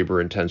pretty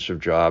labor-intensive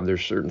job.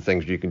 There's certain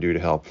things you can do to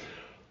help.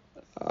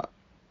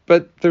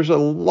 But there's a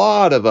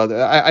lot of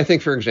other, I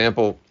think, for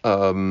example,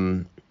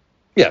 so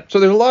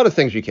there's a lot of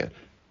things you can.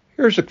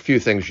 Here's a few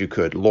things you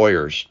could.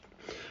 Lawyers.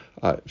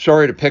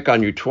 Sorry to pick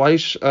on you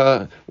twice,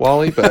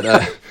 Wally, but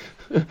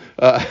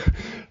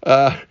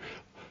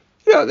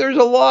There's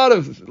a lot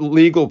of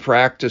legal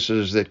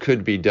practices that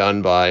could be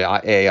done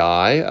by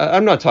AI.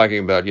 I'm not talking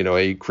about,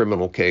 a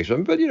criminal case,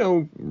 but,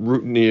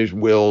 routine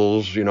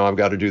wills, I've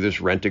got to do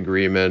this rent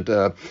agreement,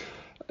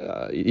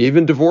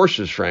 even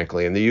divorces,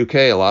 frankly. In the UK,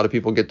 a lot of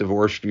people get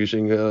divorced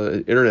using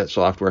internet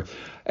software,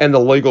 and the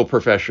legal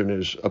profession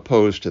is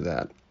opposed to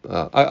that.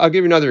 I'll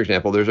give you another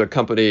example. There's a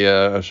company,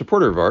 a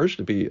supporter of ours,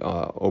 to be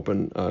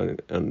open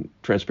and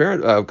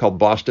transparent, called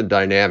Boston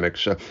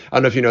Dynamics. I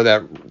don't know if you know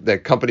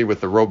that company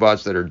with the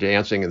robots that are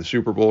dancing in the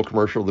Super Bowl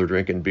commercial. They're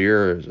drinking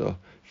beer. It's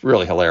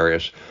really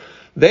hilarious.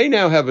 They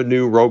now have a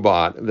new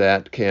robot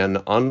that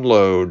can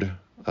unload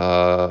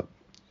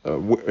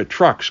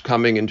trucks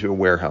coming into a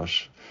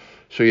warehouse.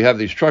 So you have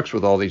these trucks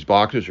with all these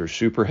boxes are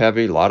super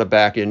heavy, a lot of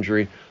back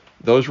injury.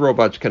 Those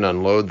robots can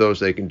unload those.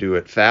 They can do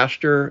it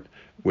faster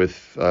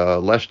with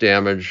less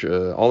damage,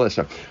 all that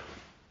stuff.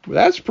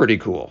 That's pretty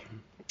cool.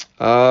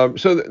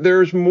 So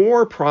there's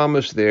more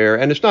promise there.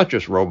 And it's not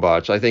just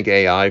robots. I think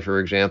AI, for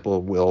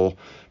example, will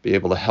be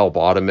able to help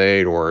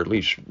automate or at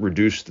least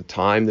reduce the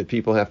time that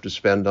people have to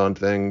spend on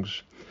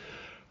things.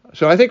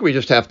 So I think we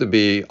just have to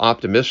be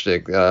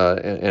optimistic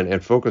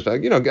and focused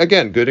on,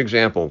 again, good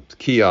example,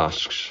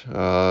 kiosks,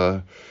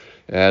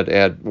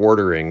 at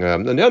ordering.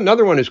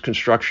 Another one is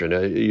construction.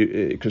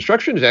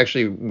 Construction is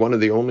actually one of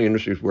the only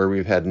industries where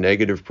we've had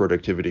negative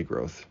productivity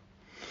growth.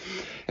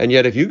 And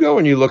yet if you go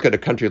and you look at a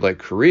country like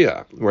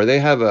Korea, where they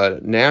have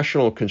a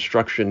National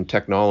Construction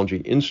Technology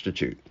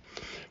Institute,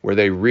 where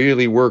they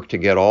really work to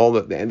get all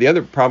the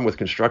other problem with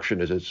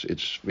construction is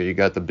it's you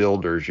got the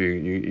builders,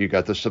 you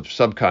got the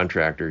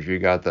subcontractors, you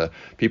got the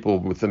people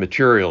with the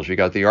materials, you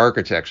got the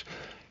architects.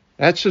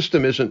 That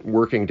system isn't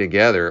working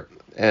together.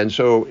 And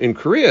so in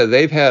Korea,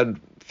 they've had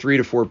 3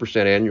 to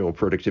 4% annual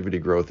productivity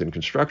growth in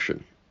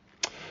construction.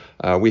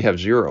 We have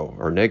 0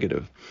 or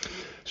negative.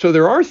 So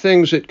there are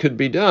things that could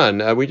be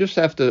done. We just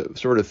have to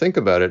sort of think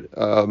about it.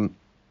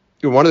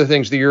 One of the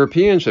things the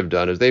Europeans have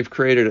done is they've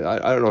created,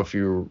 I don't know if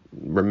you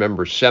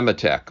remember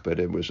Semitech, but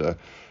it was a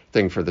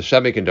thing for the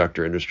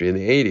semiconductor industry in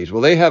the 80s.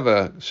 Well, they have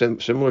a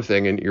similar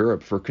thing in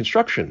Europe for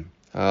construction.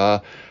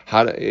 And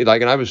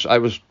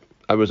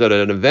I was at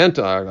an event,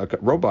 a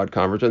robot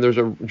conference, and there's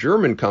a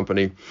German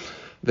company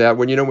that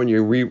when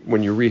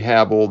you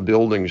rehab old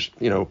buildings,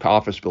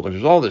 office buildings,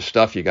 there's all this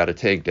stuff you got to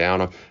take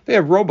down. They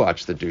have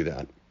robots that do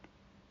that.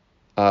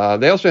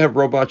 They also have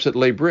robots that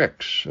lay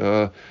bricks.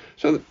 So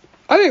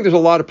I think there's a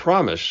lot of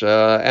promise,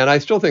 and I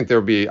still think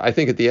I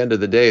think at the end of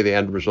the day, the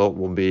end result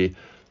will be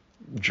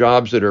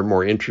jobs that are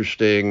more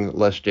interesting,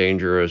 less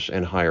dangerous,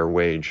 and higher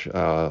wage.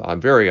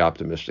 I'm very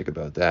optimistic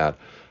about that.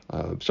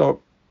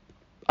 So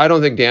I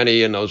don't think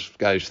Dani and those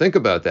guys think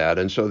about that,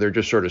 and so they're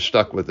just sort of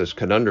stuck with this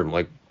conundrum,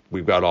 like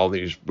we've got all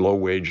these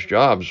low-wage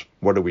jobs.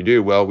 What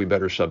do? Well, we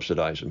better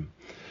subsidize them.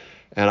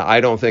 And I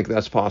don't think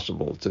that's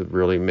possible to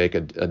really make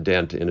a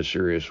dent in a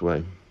serious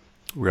way.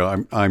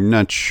 Well, I'm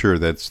not sure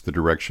that's the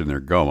direction they're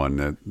going.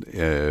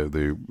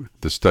 The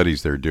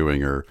studies they're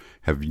doing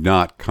have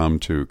not come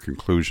to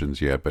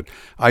conclusions yet. But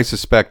I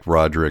suspect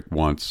Rodrik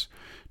wants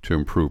to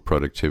improve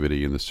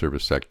productivity in the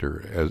service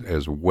sector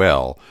as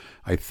well.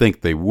 I think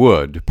they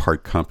would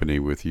part company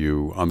with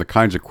you on the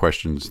kinds of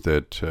questions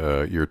that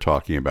you're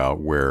talking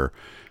about, where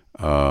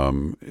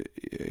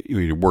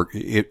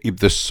if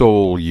the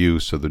sole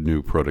use of the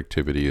new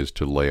productivity is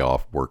to lay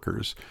off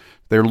workers.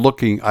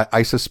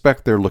 I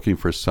suspect they're looking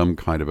for some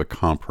kind of a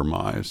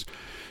compromise,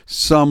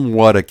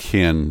 somewhat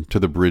akin to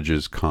the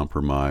Bridges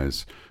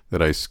compromise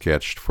that I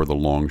sketched for the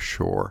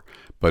Longshore.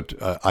 But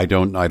I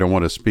don't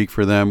want to speak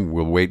for them.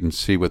 We'll wait and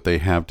see what they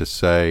have to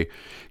say.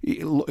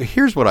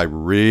 Here's what I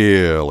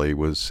really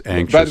was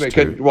anxious By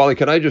the way, Wally,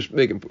 can I just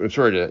make I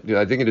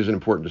think it is an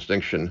important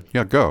distinction.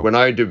 Yeah, go. When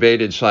I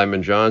debated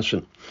Simon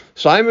Johnson,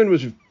 Simon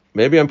was,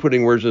 maybe I'm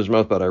putting words in his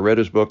mouth, but I read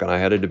his book and I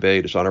had a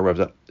debate. It's on our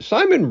website.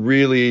 Simon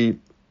really, at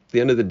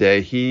the end of the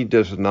day, he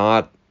does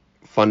not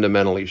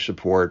fundamentally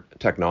support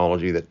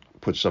technology that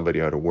puts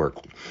somebody out of work.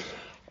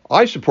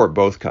 I support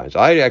both kinds.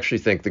 I actually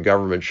think the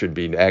government should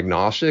be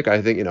agnostic.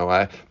 I think,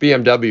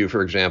 BMW,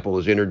 for example,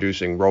 is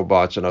introducing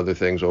robots and other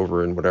things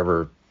over in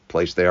whatever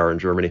place they are in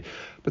Germany.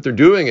 But they're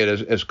doing it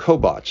as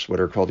cobots, what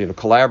are called,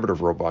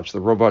 collaborative robots.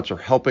 The robots are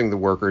helping the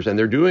workers, and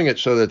they're doing it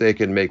so that they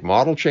can make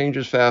model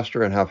changes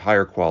faster and have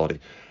higher quality.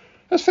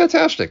 That's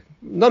fantastic.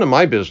 None of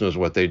my business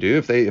what they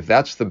do. If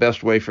that's the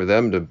best way for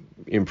them to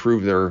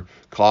improve their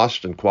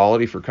cost and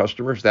quality for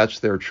customers, that's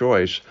their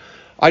choice.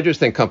 I just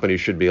think companies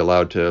should be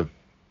allowed to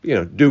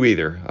do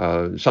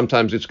either.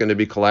 Sometimes it's going to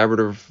be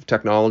collaborative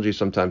technology.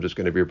 Sometimes it's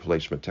going to be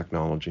replacement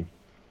technology.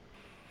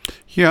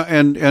 Yeah,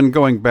 and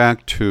going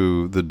back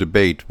to the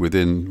debate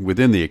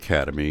within the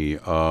academy,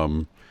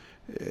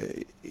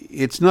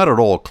 it's not at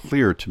all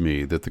clear to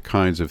me that the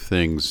kinds of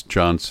things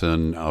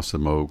Johnson,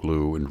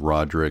 Acemoglu, and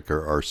Rodrik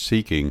are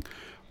seeking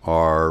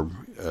are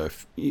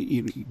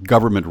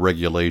government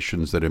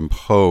regulations that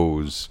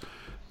impose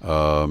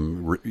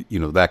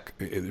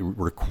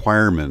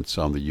requirements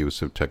on the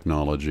use of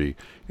technology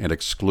and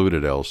exclude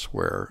it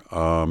elsewhere.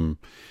 Well,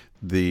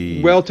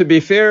 to be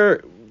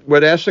fair,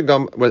 what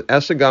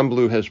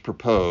Acemoglu has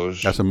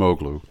proposed,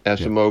 Acemoglu,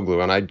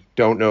 Acemoglu, and I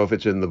don't know if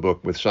it's in the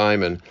book with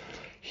Simon.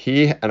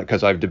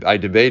 Because I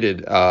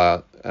debated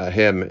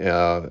him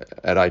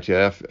at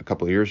ITF a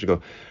couple of years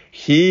ago.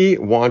 He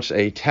wants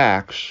a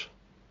tax,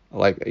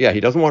 he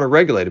doesn't want to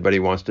regulate it, but he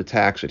wants to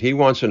tax it. He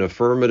wants an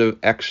affirmative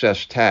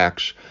excess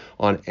tax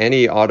on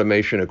any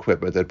automation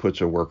equipment that puts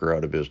a worker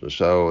out of business.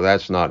 So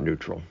that's not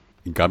neutral.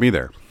 You got me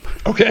there.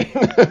 Okay.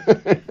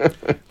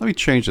 Let me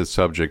change the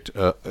subject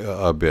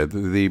a bit.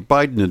 The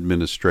Biden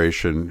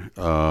administration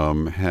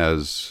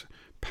has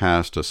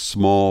passed a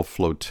small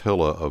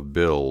flotilla of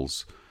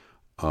bills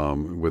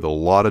with a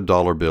lot of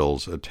dollar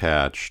bills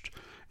attached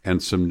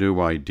and some new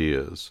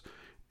ideas.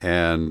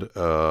 And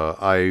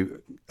I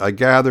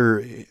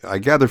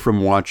gather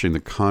from watching the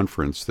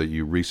conference that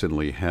you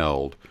recently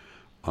held,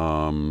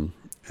 in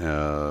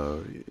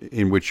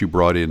which you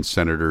brought in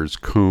Senators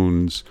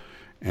Coons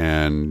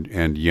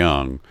and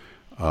Young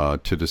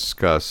to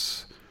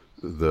discuss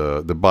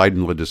the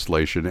Biden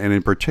legislation, and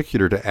in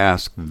particular to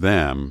ask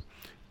them,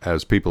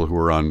 as people who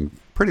are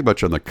pretty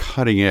much on the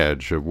cutting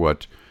edge of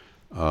what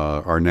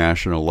our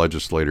national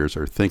legislators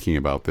are thinking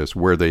about this,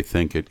 where they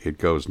think it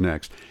goes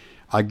next.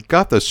 I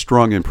got the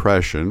strong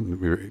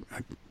impression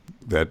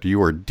that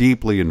you are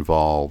deeply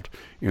involved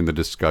in the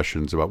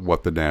discussions about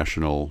what the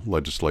national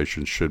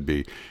legislation should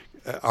be.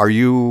 Are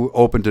you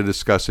open to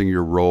discussing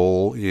your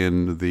role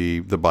in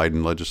the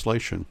Biden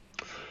legislation?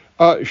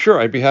 Sure,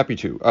 I'd be happy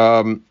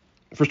to.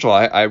 First of all,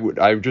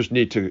 I just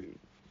need to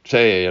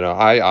say,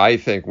 I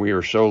think we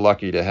are so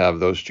lucky to have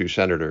those two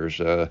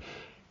senators,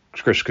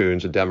 Chris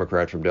Coons, a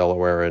Democrat from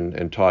Delaware,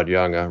 and Todd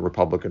Young, a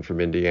Republican from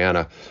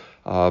Indiana.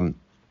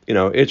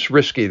 It's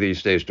risky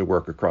these days to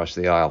work across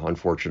the aisle,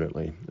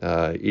 unfortunately.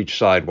 Each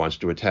side wants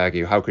to attack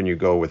you. How can you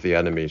go with the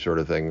enemy, sort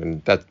of thing?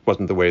 And that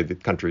wasn't the way the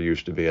country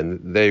used to be. And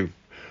they've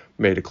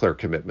made a clear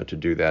commitment to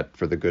do that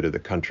for the good of the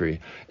country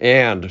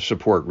and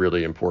support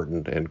really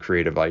important and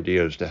creative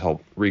ideas to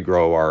help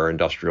regrow our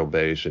industrial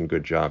base and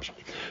good jobs.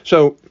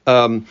 So,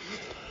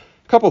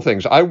 couple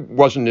things. I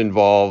wasn't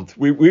involved.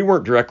 We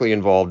weren't directly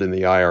involved in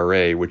the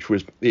IRA, which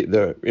was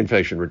the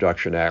Inflation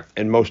Reduction Act,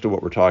 and most of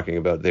what we're talking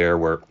about there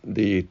were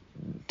the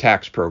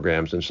tax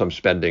programs and some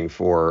spending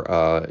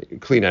for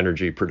clean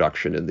energy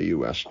production in the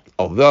U.S.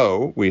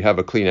 Although we have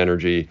a clean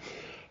energy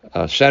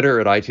center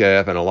at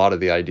ITIF, and a lot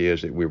of the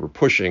ideas that we were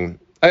pushing,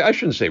 I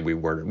shouldn't say we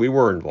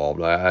were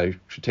involved. I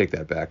should take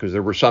that back, because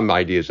there were some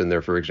ideas in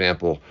there. For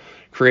example,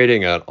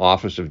 creating an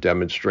office of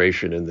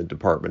demonstration in the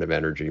Department of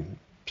Energy,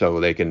 so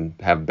they can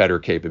have better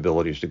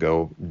capabilities to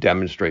go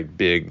demonstrate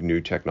big new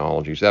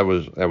technologies. That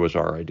was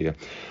our idea.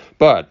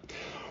 But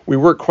we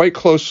worked quite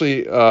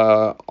closely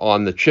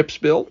on the CHIPS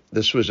bill.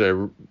 This was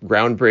a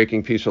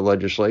groundbreaking piece of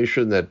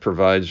legislation that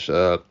provides,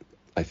 I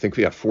think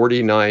we have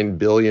 $49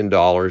 billion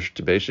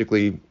to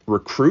basically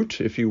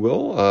recruit, if you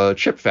will,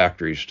 chip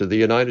factories to the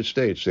United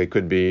States. They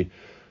could be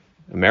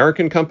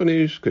American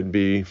companies, could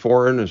be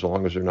foreign, as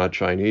long as they're not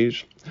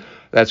Chinese.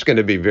 That's going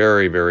to be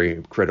very,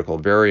 very critical,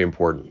 very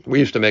important. We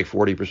used to make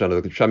 40%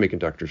 of the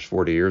semiconductors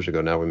 40 years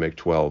ago. Now we make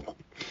 12.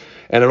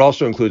 And it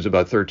also includes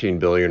about $13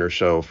 billion or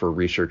so for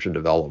research and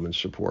development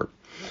support.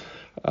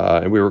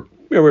 And we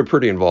were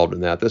pretty involved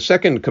in that. The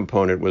second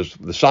component was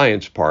the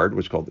science part,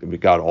 we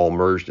got all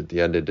merged at the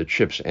end into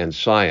CHIPS and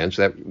science.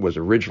 That was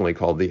originally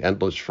called the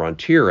Endless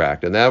Frontier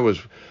Act. And that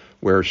was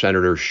where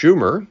Senator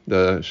Schumer,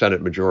 the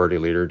Senate Majority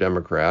Leader,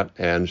 Democrat,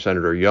 and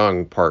Senator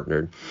Young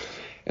partnered.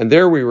 And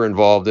there we were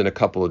involved in a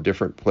couple of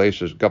different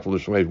places, a couple of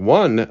different ways.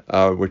 One,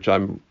 which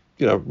I'm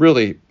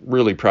really,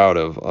 really proud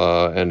of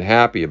and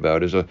happy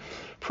about, is a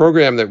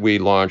program that we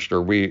launched, or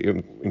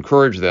we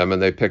encouraged them,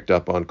 and they picked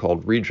up on,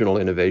 called Regional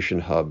Innovation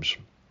Hubs.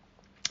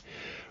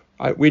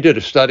 We did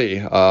a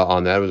study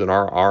on that. It was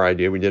our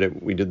idea. We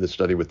did the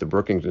study with the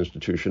Brookings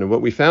Institution, and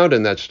what we found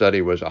in that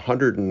study was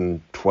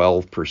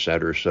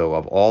 112% or so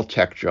of all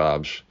tech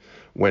jobs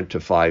went to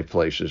 5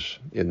 places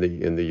in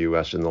the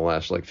U.S. in the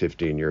last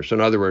 15 years. So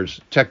in other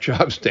words, tech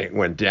jobs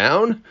went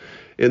down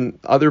in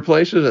other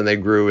places, and they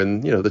grew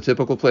in the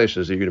typical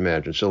places that you'd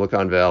imagine: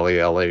 Silicon Valley,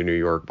 L.A., New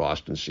York,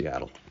 Boston,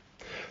 Seattle.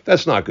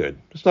 That's not good.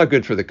 It's not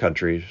good for the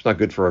country. It's not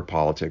good for our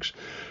politics.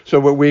 So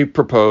what we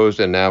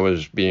proposed, and now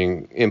is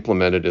being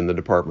implemented in the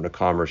Department of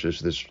Commerce, is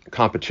this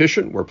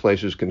competition where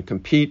places can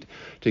compete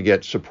to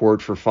get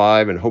support for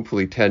 5 and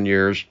hopefully 10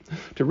 years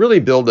to really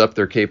build up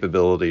their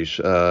capabilities.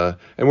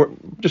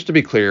 And just to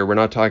be clear, we're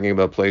not talking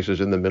about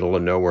places in the middle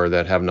of nowhere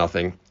that have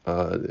nothing.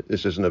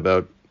 This isn't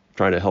about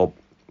trying to help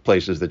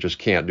places that just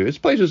can't do it. It's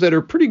places that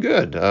are pretty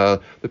good.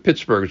 The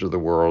Pittsburghs of the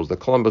world, the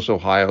Columbus,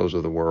 Ohios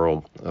of the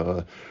world,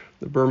 the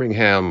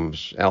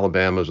Birminghams,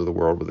 Alabamas of the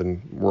world with a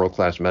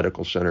world-class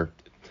medical center.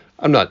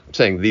 I'm not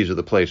saying these are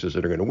the places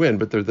that are going to win,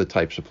 but they're the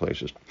types of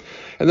places.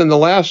 And then the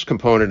last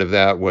component of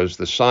that was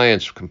the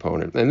science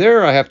component. And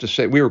there, I have to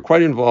say, we were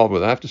quite involved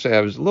with it. I have to say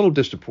I was a little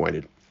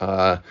disappointed.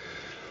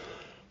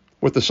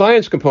 What the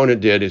science component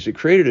did is it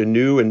created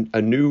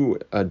a new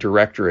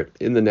directorate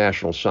in the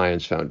National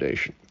Science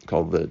Foundation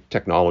called the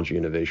Technology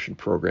Innovation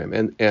Program.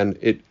 And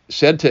it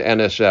said to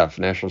NSF,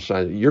 National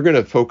Science, you're going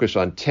to focus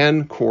on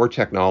 10 core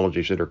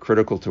technologies that are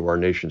critical to our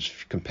nation's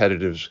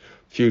competitive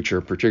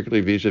future, particularly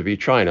vis-a-vis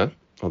China,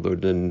 although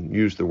it didn't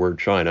use the word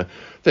China.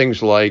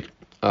 Things like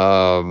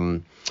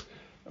quantum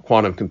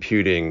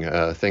computing,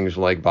 things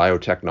like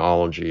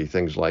biotechnology,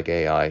 things like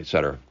AI, et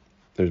cetera.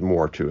 There's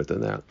more to it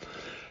than that.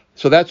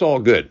 So that's all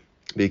good,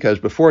 because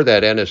before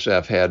that,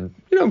 NSF had,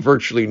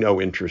 virtually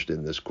no interest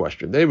in this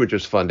question. They would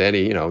just fund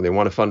any, they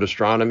want to fund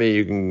astronomy,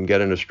 you can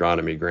get an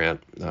astronomy grant.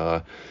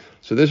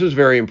 So this is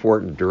very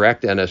important,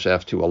 direct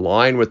NSF to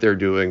align what they're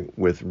doing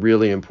with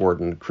really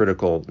important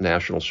critical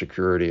national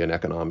security and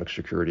economic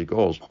security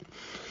goals.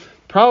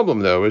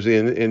 Problem, though, is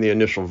in the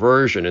initial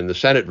version, in the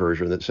Senate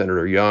version that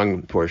Senator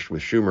Young pushed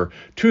with Schumer,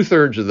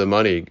 2/3 of the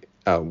money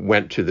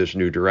went to this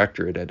new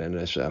directorate at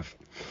NSF.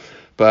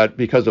 But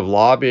because of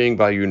lobbying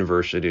by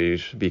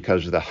universities,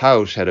 because the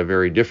House had a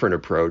very different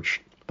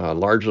approach,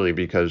 largely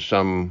because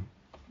some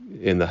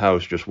in the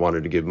House just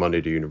wanted to give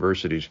money to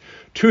universities,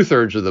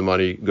 2/3 of the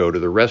money go to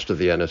the rest of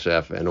the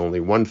NSF, and only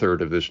 1/3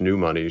 of this new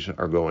monies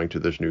are going to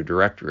this new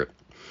directorate.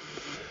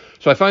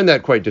 So I find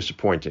that quite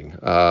disappointing.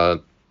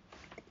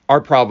 Our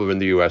problem in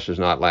the U.S. is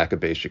not lack of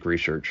basic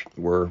research.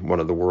 We're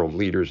one of the world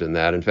leaders in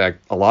that. In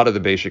fact, a lot of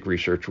the basic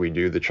research we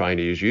do, the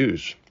Chinese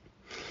use.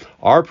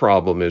 Our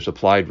problem is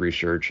applied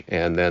research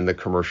and then the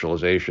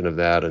commercialization of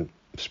that and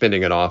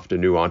spinning it off to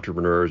new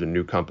entrepreneurs and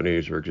new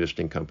companies or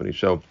existing companies.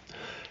 So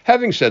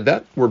having said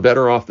that, we're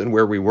better off than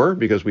where we were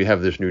because we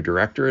have this new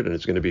directorate and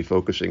it's going to be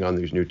focusing on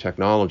these new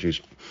technologies.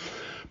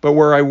 But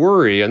where I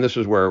worry, and this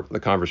is where the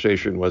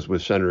conversation was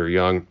with Senator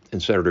Young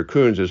and Senator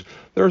Coons, is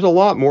there's a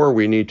lot more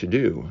we need to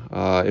do.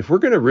 If we're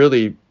going to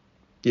really,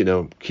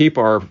 keep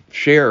our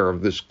share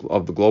of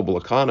the global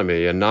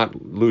economy and not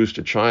lose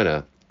to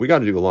China, we got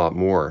to do a lot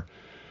more.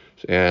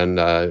 And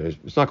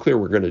it's not clear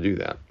we're going to do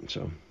that.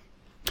 So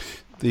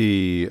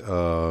the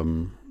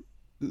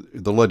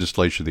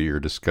legislation that you're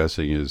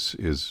discussing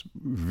is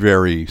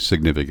very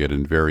significant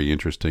and very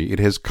interesting. It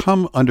has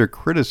come under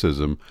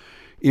criticism.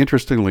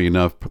 Interestingly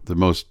enough, the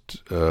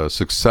most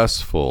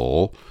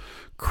successful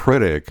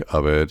critic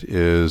of it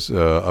is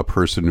a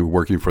person who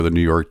working for the New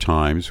York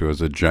Times, who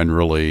has a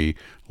generally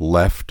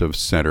left of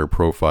center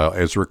profile.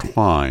 Ezra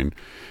Klein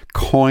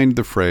coined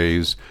the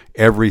phrase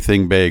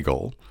 "everything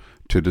bagel"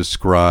 to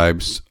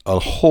describe a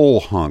whole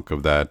hunk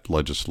of that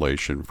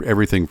legislation,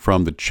 everything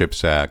from the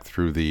CHIPS Act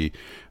through the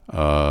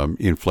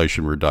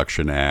Inflation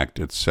Reduction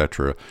Act,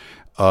 etc.,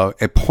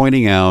 and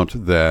pointing out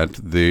that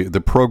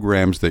the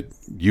programs that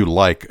you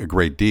like a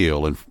great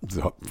deal, and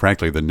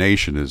frankly the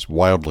nation is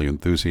wildly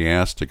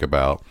enthusiastic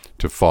about,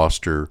 to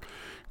foster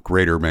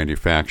greater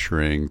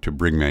manufacturing, to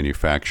bring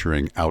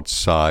manufacturing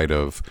outside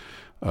of,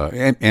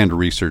 and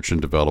research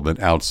and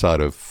development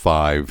outside of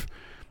 5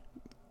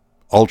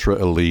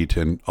 ultra-elite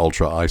and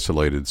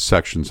ultra-isolated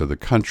sections of the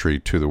country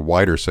to the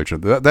wider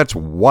section. That's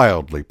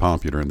wildly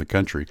popular in the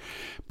country.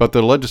 But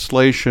the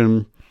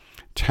legislation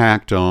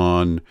tacked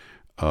on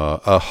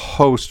a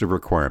host of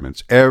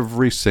requirements.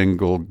 Every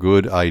single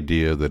good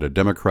idea that a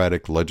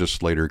Democratic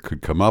legislator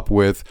could come up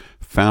with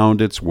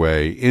found its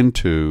way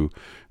into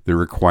the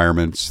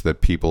requirements that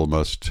people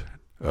must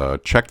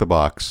check the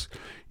box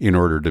in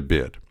order to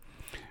bid.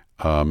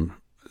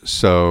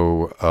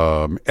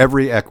 So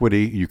every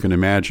equity you can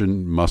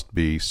imagine must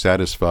be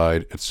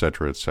satisfied, et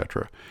cetera, et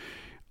cetera.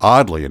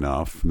 Oddly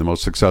enough, the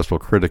most successful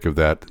critic of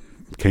that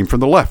came from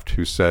the left,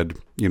 who said,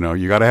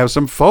 you got to have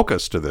some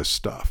focus to this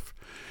stuff.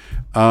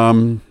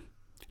 Now,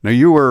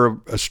 you were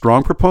a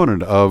strong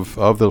proponent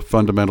of the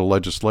fundamental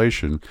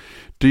legislation.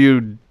 Do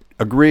you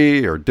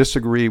agree or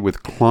disagree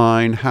with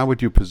Klein? How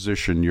would you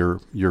position your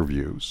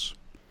views?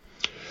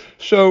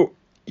 So,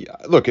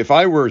 look, if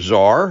I were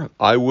czar,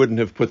 I wouldn't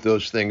have put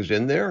those things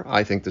in there.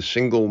 I think the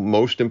single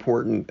most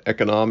important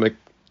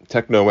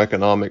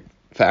techno-economic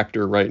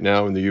factor right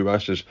now in the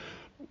U.S. is,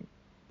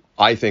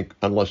 I think,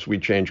 unless we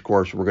change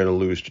course, we're going to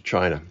lose to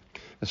China.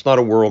 It's not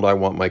a world I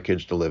want my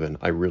kids to live in.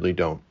 I really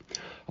don't.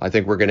 I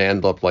think we're going to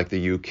end up like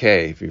the UK.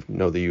 If you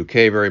know the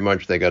UK very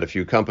much, they got a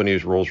few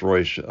companies,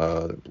 Rolls-Royce,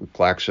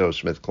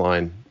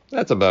 GlaxoSmithKline.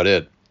 That's about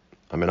it.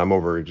 I mean, I'm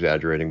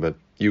over-exaggerating, but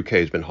UK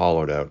has been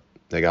hollowed out.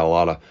 They got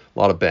a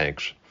lot of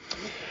banks.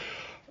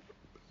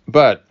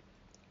 But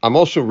I'm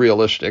also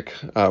realistic.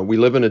 We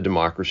live in a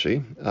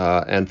democracy,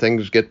 and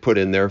things get put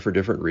in there for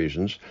different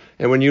reasons.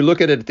 And when you look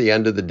at it at the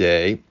end of the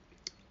day,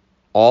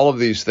 all of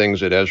these things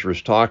that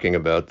Ezra's talking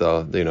about,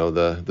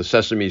 the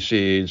sesame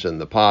seeds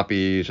and the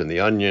poppies and the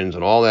onions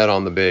and all that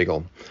on the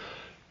bagel,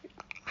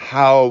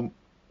 how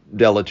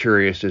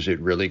deleterious is it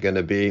really going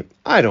to be?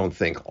 I don't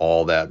think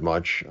all that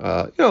much.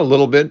 A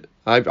little bit.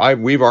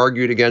 We've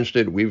argued against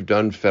it. We've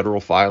done federal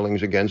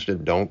filings against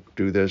it. Don't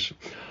do this.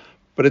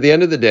 But at the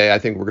end of the day, I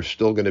think we're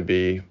still going to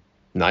be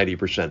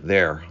 90%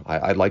 there.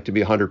 I'd like to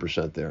be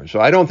 100% there. So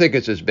I don't think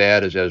it's as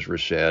bad as Ezra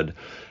said.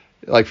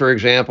 Like, for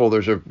example,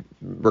 there's a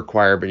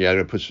requirement you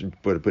have to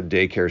put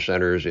daycare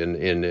centers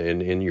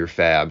in your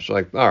fabs.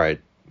 Like, all right,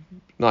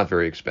 not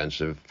very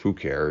expensive. Who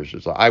cares?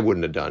 It's like, I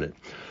wouldn't have done it.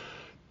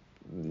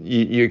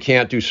 You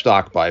can't do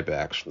stock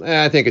buybacks.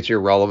 I think it's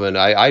irrelevant.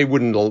 I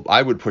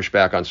would push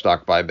back on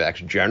stock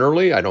buybacks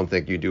generally. I don't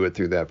think you do it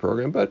through that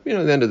program. But at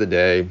the end of the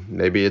day,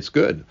 maybe it's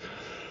good.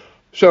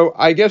 So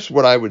I guess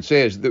what I would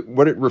say is that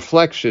what it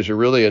reflects is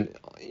really an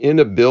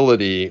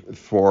inability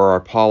for our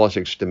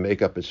politics to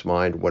make up its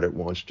mind what it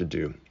wants to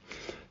do.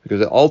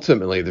 Because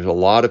ultimately, there's a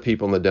lot of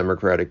people in the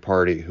Democratic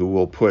Party who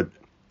will put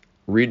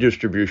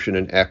redistribution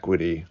and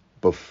equity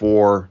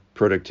before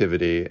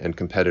productivity and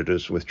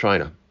competitiveness with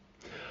China.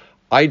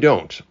 I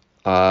don't.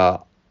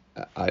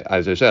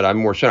 As I said, I'm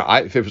more center.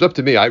 If it was up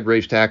to me, I'd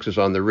raise taxes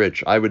on the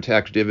rich. I would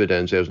tax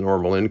dividends as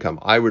normal income.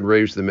 I would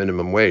raise the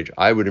minimum wage.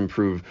 I would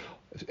improve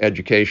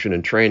education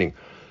and training.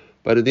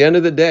 But at the end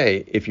of the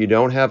day, if you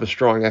don't have a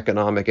strong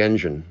economic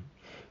engine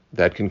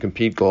that can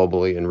compete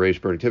globally and raise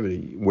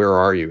productivity, where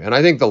are you? And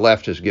I think the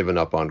left has given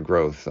up on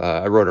growth.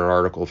 I wrote an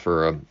article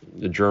for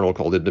a journal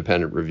called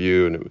Independent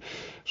Review, and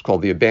it's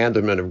called The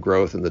Abandonment of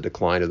Growth and the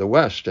Decline of the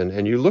West.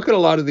 And you look at a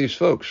lot of these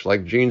folks,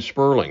 like Gene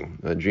Sperling.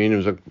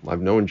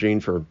 I've known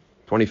Gene for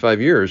 25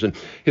 years, and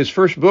his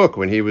first book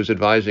when he was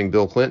advising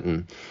Bill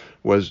Clinton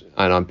was,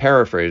 and I'm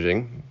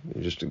paraphrasing,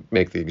 just to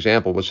make the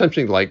example, was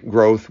something like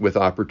Growth with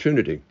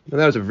Opportunity. And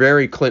that was a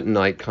very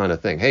Clintonite kind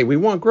of thing. Hey, we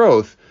want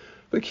growth,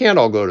 but we can't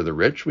all go to the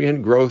rich. We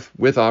need growth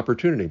with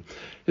opportunity.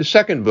 His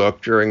second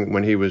book,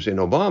 when he was in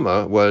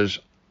Obama, was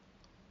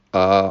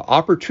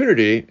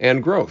Opportunity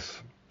and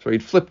Growth. So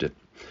he'd flipped it.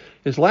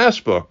 His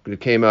last book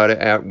that came out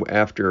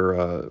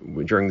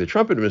during the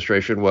Trump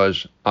administration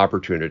was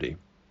Opportunity,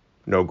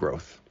 No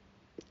Growth.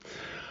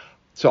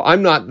 So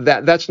I'm not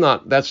that. That's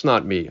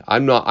not me. I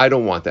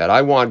don't want that.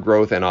 I want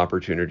growth and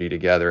opportunity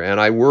together. And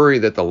I worry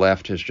that the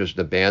left has just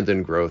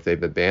abandoned growth.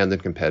 They've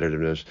abandoned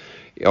competitiveness.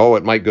 Oh,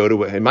 it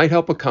might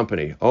help a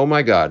company. Oh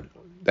my God,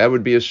 that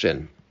would be a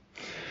sin.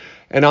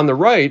 And on the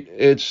right,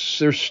 there's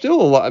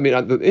still a lot. I mean,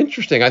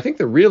 I think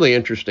the really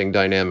interesting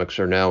dynamics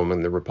are now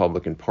among the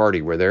Republican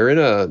Party, where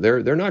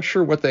they're not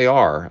sure what they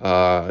are,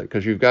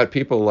 because you've got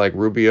people like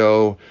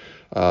Rubio,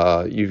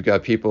 you've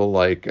got people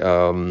like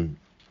Ohio.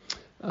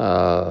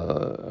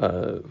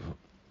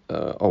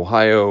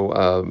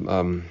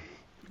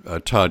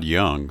 Todd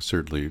Young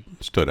certainly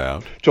stood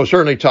out. So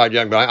certainly Todd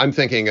Young, but I'm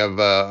thinking of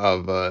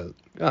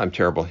I'm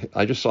terrible.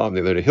 I just saw him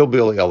the other day.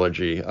 Hillbilly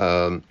Elegy.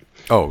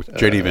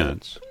 J.D.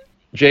 Vance.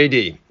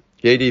 J.D.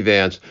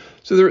 Vance.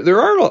 So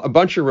there are a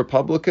bunch of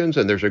Republicans,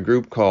 and there's a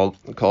group called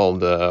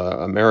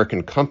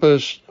American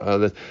Compass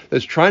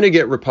that's trying to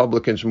get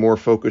Republicans more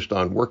focused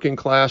on working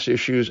class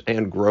issues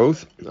and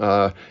growth,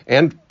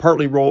 and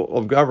partly role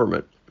of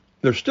government.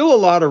 There's still a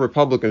lot of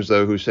Republicans,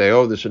 though, who say,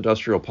 oh, this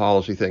industrial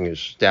policy thing is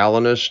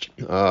Stalinist.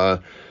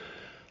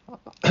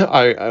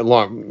 A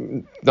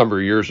long number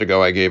of years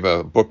ago, I gave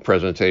a book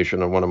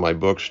presentation on one of my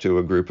books to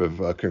a group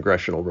of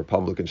congressional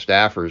Republican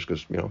staffers,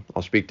 because,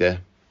 I'll speak to a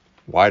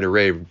wide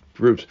array of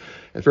groups.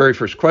 And the very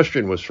first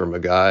question was from a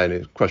guy, and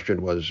his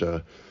question was,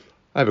 I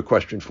have a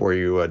question for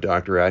you,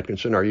 Dr.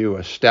 Atkinson. Are you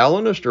a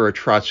Stalinist or a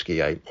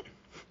Trotskyite?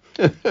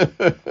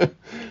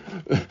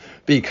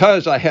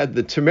 Because I had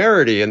the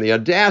temerity and the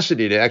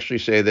audacity to actually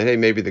say that, hey,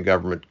 maybe the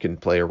government can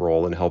play a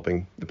role in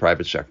helping the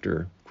private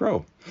sector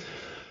grow.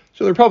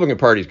 So the Republican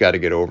Party's got to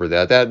get over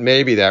that.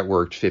 Maybe that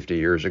worked 50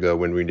 years ago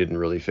when we didn't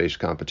really face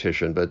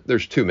competition, but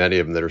there's too many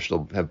of them that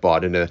still have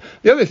bought into it.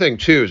 The other thing,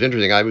 too, is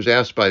interesting. I was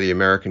asked by the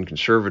American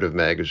Conservative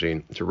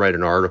magazine to write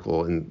an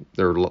article in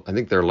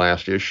their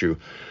last issue.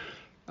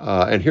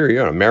 And here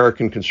you are,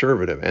 American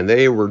Conservative, and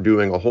they were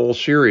doing a whole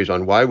series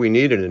on why we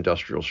need an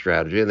industrial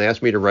strategy, and they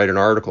asked me to write an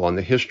article on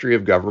the history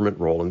of government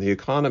role in the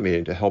economy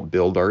and to help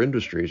build our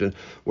industries. And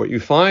what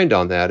you find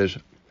on that is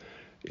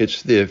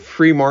it's the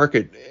free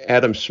market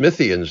Adam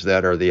Smithians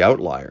that are the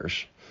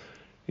outliers.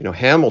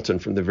 Hamilton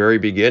from the very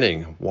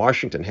beginning,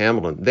 Washington,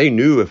 Hamilton, they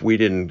knew if we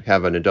didn't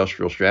have an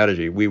industrial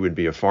strategy, we would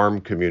be a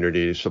farm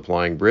community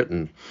supplying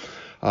Britain.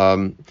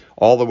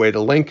 All the way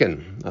to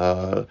Lincoln,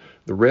 the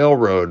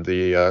railroad,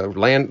 the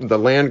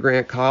land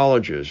grant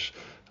colleges,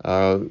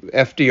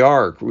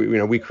 FDR.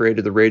 We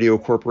created the Radio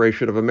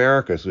Corporation of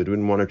America, so we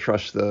didn't want to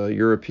trust the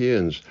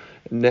Europeans.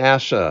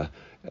 NASA,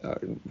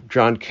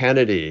 John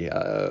Kennedy.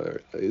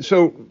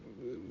 So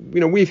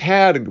we've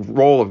had a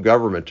role of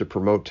government to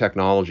promote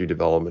technology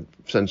development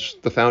since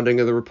the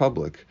founding of the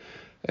Republic.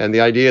 And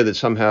the idea that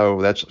somehow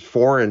that's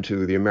foreign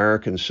to the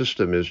American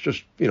system is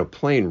just,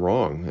 plain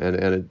wrong.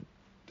 And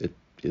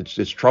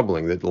it's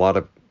troubling that a lot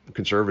of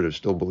conservatives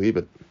still believe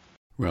it.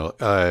 Well,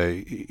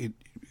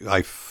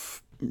 I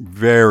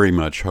very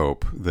much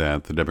hope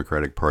that the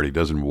Democratic Party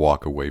doesn't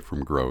walk away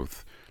from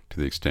growth to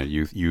the extent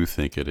you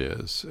think it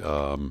is.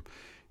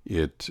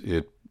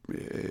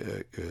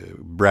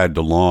 Brad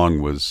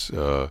DeLong was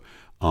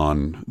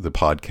on the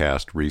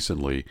podcast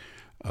recently,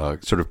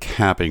 sort of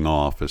capping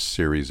off a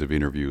series of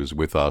interviews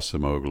with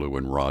Acemoglu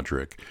and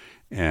Rodrik.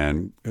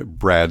 And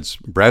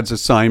Brad's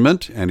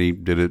assignment, and he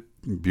did it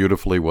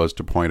beautifully, was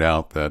to point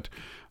out that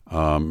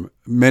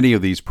Many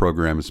of these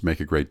programs make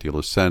a great deal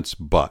of sense,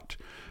 but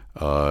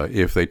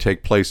if they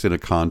take place in a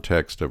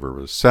context of a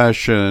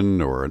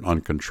recession or an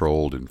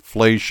uncontrolled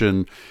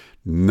inflation,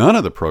 none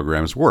of the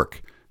programs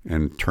work.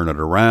 And turn it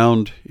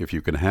around, if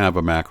you can have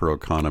a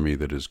macroeconomy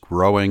that is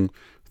growing,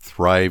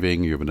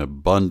 thriving, you have an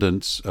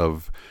abundance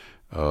of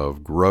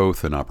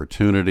growth and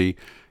opportunity,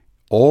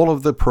 all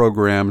of the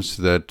programs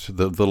that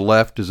the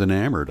left is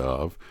enamored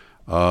of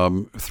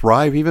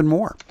thrive even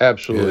more.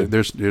 Absolutely.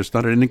 There's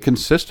not an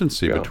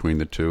inconsistency between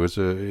the two. There's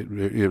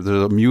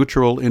a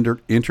mutual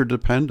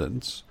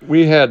interdependence.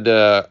 We had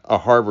a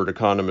Harvard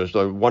economist,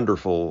 a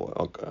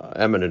wonderful,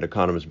 eminent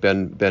economist,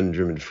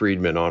 Benjamin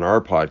Friedman, on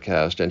our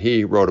podcast, and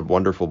he wrote a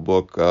wonderful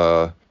book.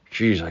 I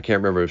can't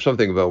remember,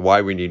 something about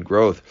why we need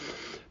growth.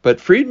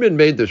 But Friedman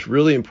made this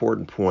really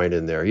important point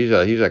in there. He's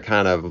a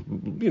kind of,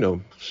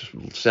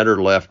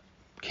 center-left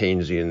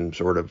Keynesian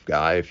sort of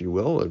guy, if you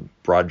will, a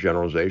broad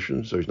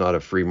generalization. So he's not a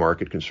free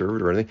market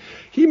conservative or anything.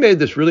 He made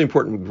this really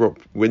important growth.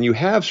 When you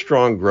have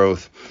strong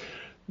growth,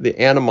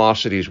 the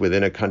animosities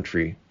within a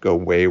country go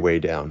way, way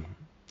down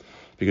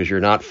because you're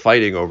not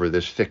fighting over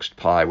this fixed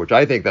pie, which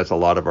I think that's a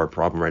lot of our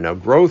problem right now.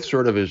 Growth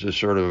sort of is a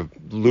sort of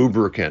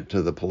lubricant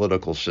to the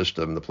political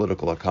system, the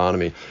political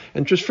economy.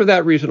 And just for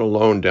that reason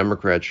alone,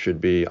 Democrats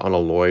should be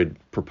unalloyed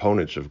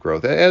proponents of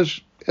growth,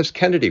 as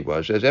Kennedy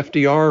was, as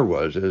FDR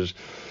was, as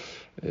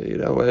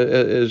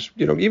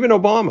even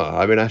Obama.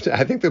 I mean, I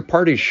think the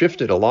party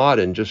shifted a lot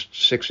in just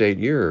 6-8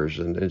 years,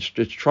 and it's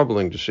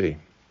troubling to see.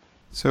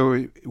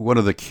 So one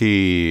of the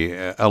key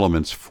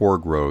elements for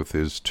growth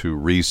is to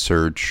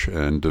research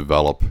and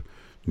develop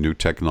new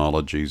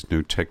technologies,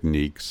 new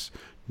techniques,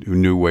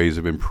 new ways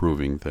of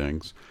improving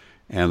things.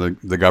 And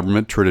the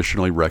government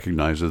traditionally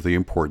recognizes the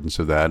importance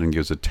of that and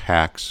gives a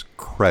tax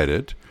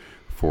credit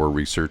for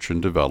research and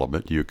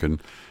development. You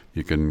can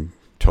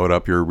tote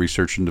up your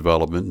research and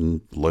development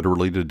and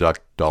literally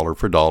deduct dollar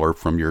for dollar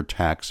from your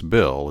tax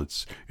bill.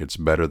 It's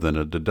better than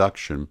a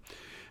deduction.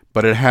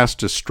 But it has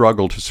to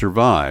struggle to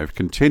survive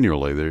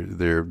continually.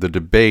 The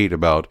debate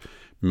about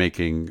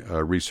making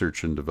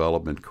research and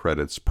development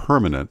credits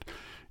permanent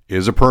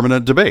is a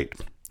permanent debate.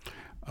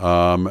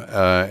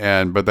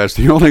 But that's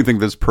the only thing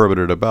that's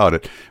permanent about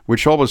it,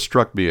 which always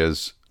struck me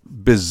as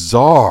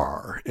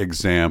bizarre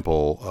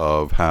example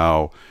of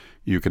how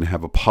you can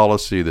have a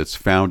policy that's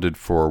founded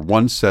for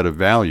one set of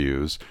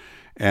values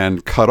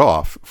and cut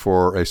off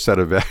for a set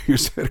of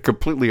values that are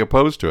completely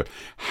opposed to it.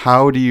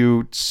 How do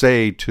you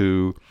say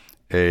to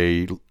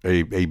a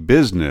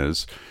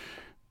business,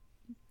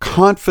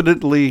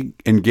 confidently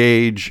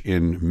engage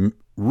in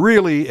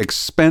really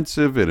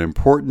expensive and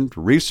important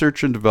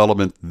research and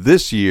development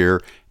this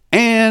year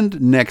and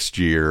next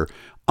year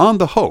on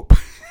the hope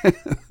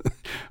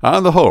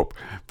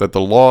that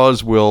the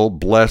laws will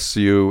bless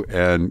you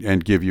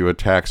and give you a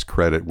tax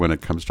credit when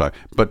it comes time.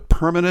 But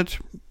permanent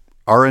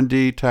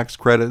R&D tax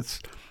credits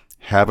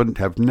have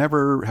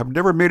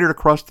never made it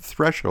across the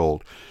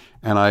threshold.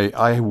 And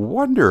I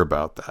wonder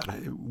about that.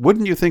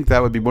 Wouldn't you think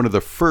that would be one of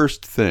the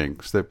first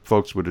things that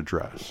folks would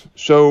address?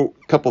 So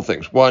a couple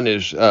things. One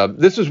is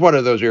this is one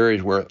of those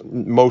areas where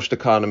most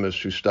economists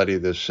who study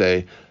this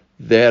say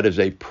that is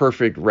a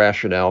perfect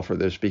rationale for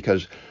this,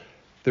 because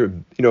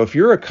if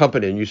you're a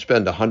company and you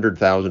spend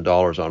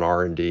 $100,000 on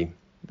R&D,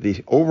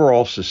 the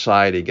overall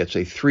society gets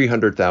a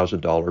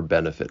 $300,000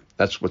 benefit.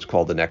 That's what's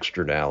called an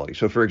externality.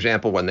 So, for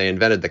example, when they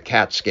invented the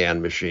CAT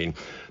scan machine,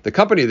 the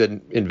company that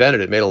invented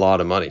it made a lot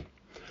of money.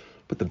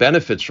 But the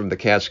benefits from the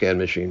CAT scan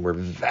machine were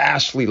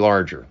vastly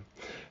larger.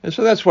 And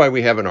so that's why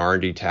we have an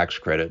R&D tax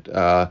credit.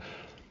 The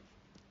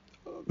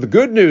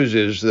good news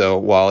is, though,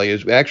 Wally,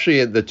 is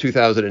actually the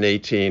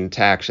 2018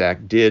 Tax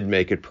Act did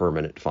make it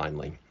permanent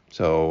finally.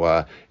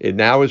 So it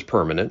now is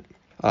permanent,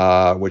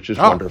 which is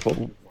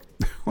wonderful.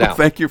 Well, now,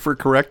 thank you for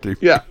correcting.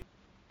 Yeah.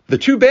 The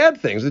two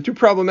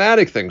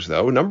problematic things,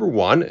 though, number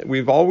one,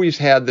 we've always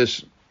had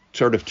this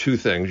sort of two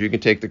things. You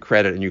can take the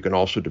credit and you can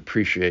also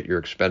depreciate your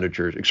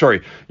expenditures.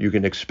 You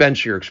can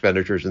expense your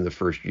expenditures in the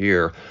first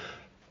year.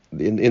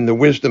 In the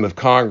wisdom of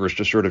Congress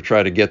to sort of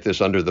try to get this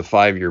under the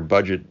 5-year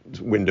budget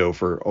window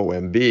for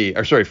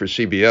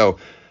CBO,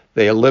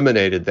 they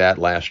eliminated that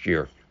last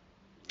year.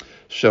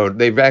 So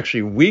they've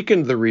actually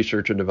weakened the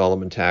research and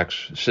development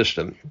tax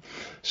system.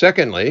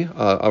 Secondly,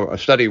 a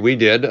study we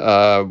did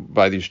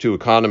by these two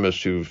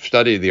economists who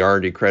studied the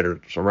R&D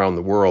credits around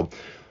the world,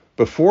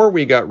 before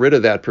we got rid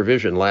of that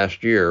provision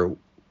last year,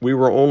 we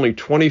were only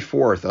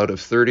 24th out of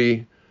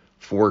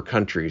 34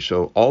 countries.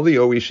 So all the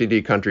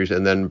OECD countries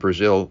and then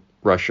Brazil,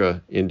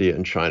 Russia, India,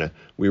 and China,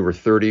 we were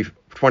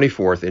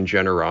 24th in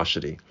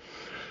generosity.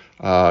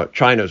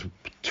 China's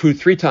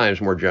 2-3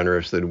 times more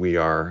generous than we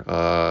are.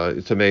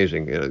 It's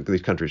amazing,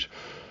 these countries.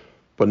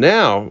 But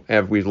now,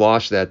 as we've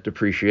lost that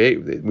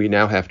depreciate, we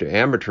now have to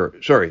amortize.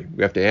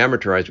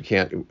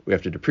 We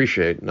have to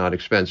depreciate, not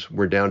expense.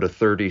 We're down to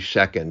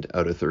 32nd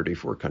out of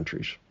 34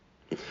 countries.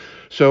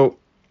 So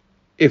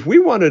if we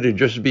wanted to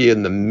just be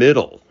in the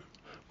middle,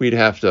 we'd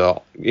have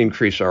to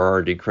increase our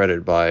R&D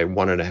credit by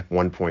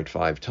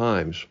 1.5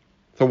 times.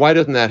 So why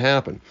doesn't that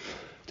happen?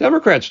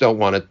 Democrats don't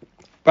want it.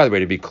 By the way,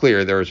 to be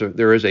clear,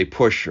 there is a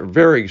push, a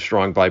very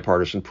strong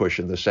bipartisan push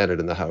in the Senate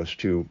and the House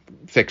to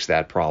fix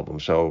that problem.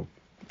 So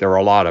there are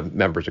a lot of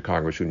members of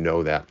Congress who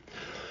know that.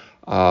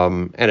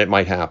 And it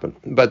might happen.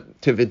 But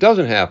if it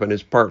doesn't happen,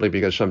 it's partly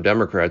because some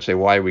Democrats say,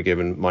 why are we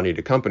giving money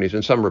to companies?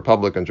 And some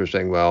Republicans are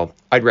saying, well,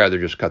 I'd rather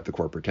just cut the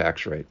corporate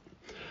tax rate.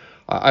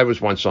 I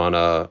was once on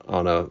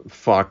a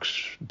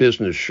Fox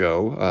business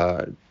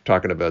show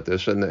talking about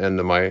this,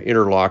 and my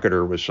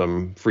interlocutor was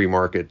some free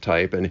market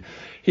type, and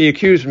he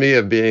accused me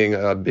of being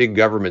a big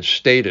government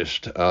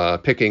statist,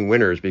 picking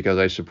winners because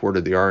I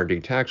supported the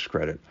R&D tax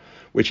credit,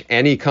 which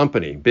any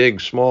company,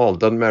 big, small,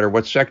 doesn't matter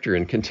what sector you're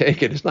in, can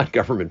take it. It's not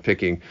government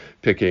picking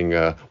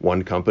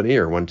one company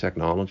or one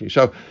technology.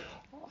 So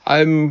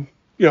I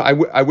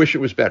wish it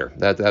was better.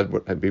 That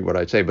would be what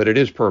I'd say, but it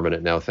is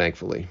permanent now,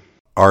 thankfully.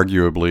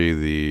 Arguably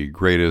the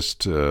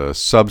greatest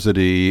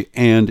subsidy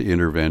and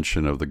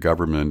intervention of the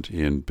government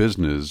in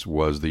business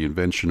was the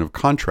invention of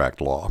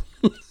contract law.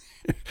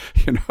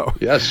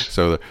 Yes.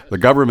 So the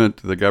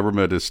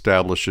government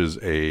establishes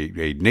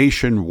a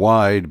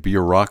nationwide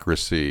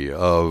bureaucracy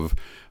of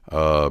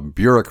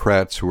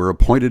bureaucrats who are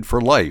appointed for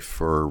life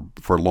for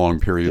long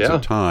periods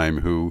of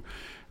time, who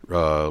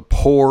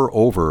pore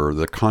over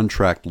the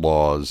contract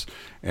laws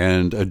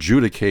and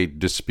adjudicate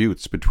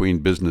disputes between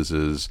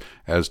businesses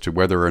as to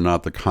whether or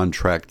not the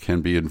contract can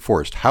be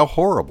enforced. How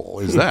horrible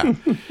is that?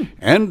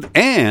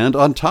 And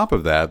on top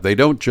of that, they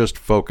don't just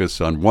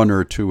focus on one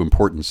or two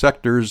important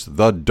sectors.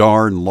 The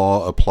darn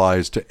law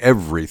applies to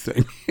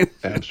everything.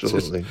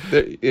 Absolutely.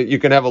 You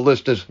can have a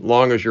list as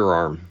long as your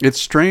arm. It's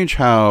strange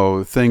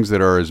how things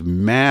that are as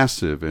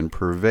massive and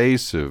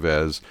pervasive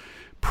as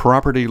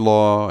property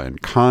law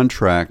and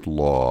contract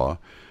law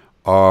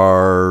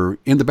are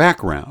in the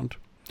background.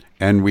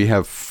 And we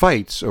have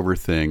fights over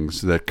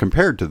things that,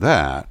 compared to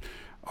that,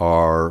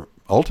 are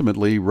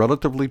ultimately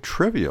relatively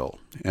trivial.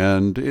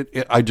 And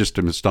I just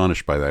am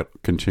astonished by that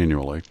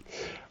continually.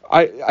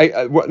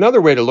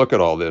 Another way to look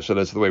at all this, and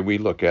that's the way we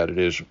look at it,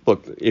 is,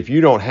 look, if you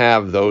don't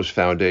have those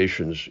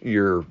foundations,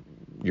 you're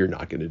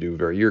not going to do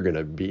you're going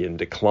to be in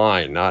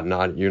decline,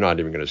 you're not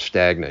even going to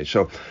stagnate.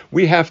 So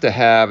we have to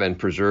have and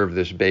preserve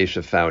this base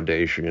of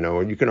foundation,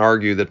 and you can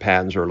argue that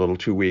patents are a little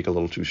too weak, a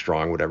little too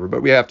strong, whatever,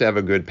 but we have to have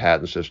a good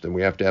patent system.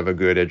 We have to have a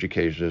good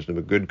education system,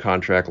 a good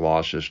contract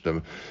law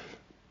system,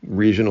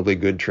 reasonably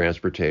good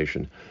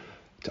transportation.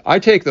 I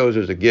take those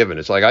as a given.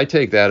 It's like I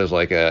take that as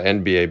like a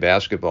NBA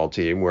basketball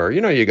team where,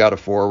 you got a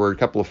forward,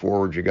 couple of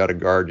forwards, you got a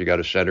guard, you got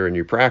a center, and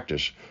you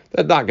practice.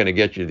 That's not going to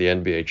get you the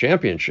NBA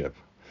championship.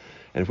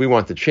 And if we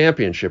want the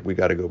championship, we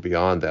got to go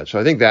beyond that. So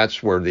I think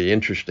that's where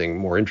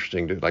more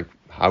interesting to, like,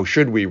 how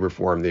should we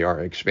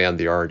expand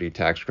the R&D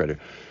tax credit?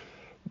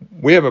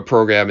 We have a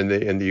program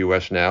in the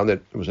U.S. now that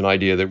was an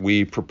idea that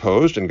we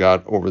proposed and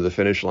got over the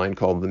finish line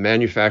called the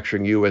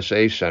Manufacturing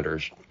USA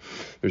Centers.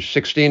 There's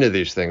 16 of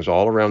these things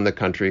all around the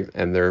country,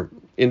 and they're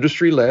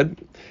industry-led.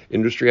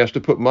 Industry has to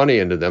put money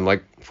into them.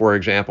 Like, for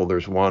example,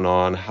 there's one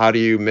on how do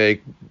you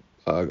make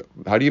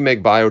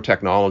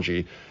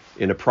biotechnology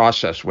in a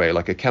process way,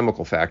 like a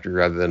chemical factory,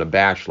 rather than a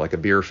batch, like a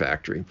beer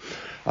factory.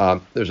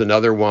 There's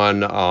another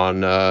one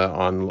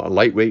on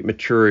lightweight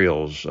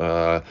materials.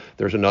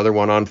 There's another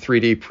one on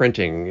 3D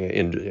printing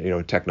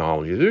in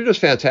technology. They're just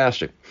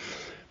fantastic.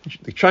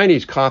 The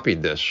Chinese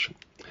copied this.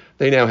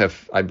 They now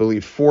have, I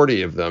believe,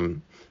 40 of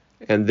them,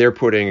 and they're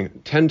putting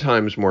 10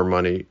 times more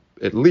money,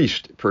 at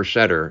least per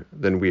center,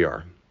 than we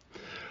are.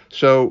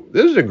 So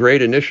this is a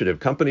great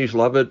initiative. Companies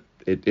love it.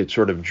 It's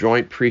sort of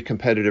joint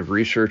pre-competitive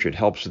research. It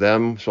helps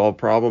them solve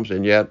problems,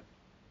 and yet,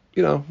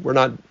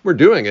 we're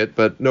doing it,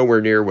 but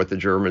nowhere near what the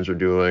Germans are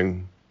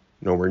doing,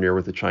 nowhere near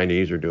what the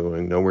Chinese are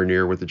doing, nowhere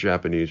near what the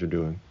Japanese are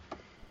doing.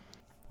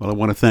 Well, I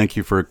want to thank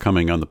you for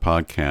coming on the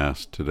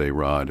podcast today,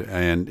 Rod.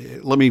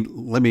 And let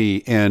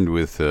me end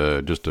with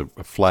just a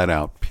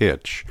flat-out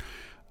pitch,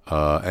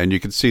 and you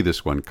can see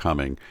this one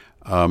coming.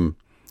 I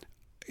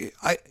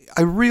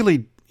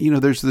really,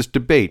 there's this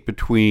debate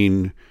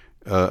between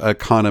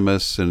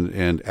economists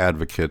and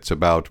advocates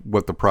about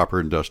what the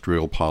proper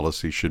industrial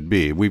policy should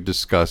be. We've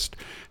discussed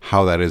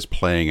how that is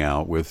playing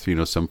out with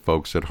some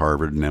folks at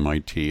Harvard and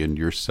MIT and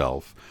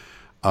yourself,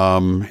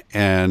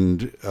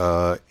 and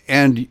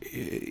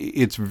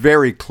it's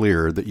very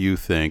clear that you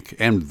think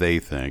and they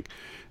think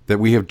that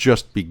we have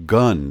just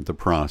begun the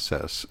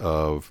process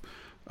of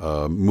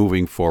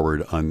moving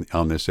forward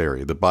on this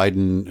area. The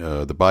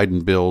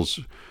Biden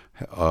bills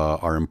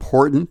are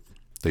important.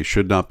 They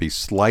should not be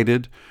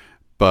slighted.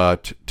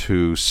 But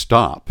to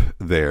stop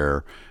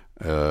there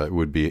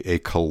would be a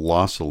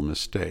colossal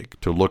mistake.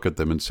 To look at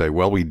them and say,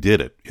 well, we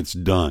did it. It's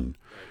done.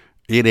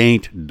 It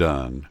ain't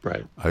done.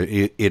 Right.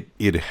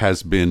 It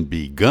has been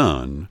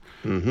begun.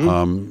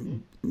 Mm-hmm.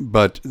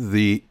 But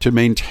to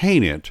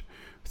maintain it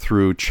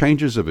through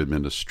changes of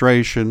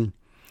administration,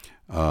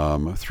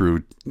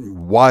 through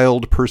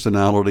wild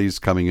personalities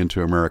coming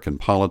into American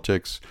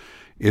politics,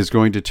 is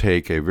going to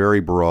take a very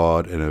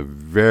broad and a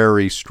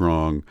very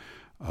strong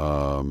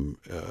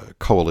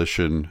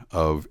coalition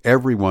of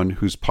everyone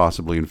who's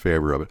possibly in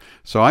favor of it.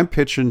 So I'm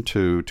pitching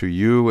to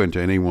you and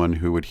to anyone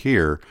who would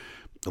hear,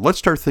 let's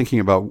start thinking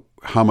about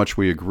how much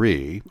we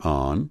agree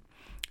on,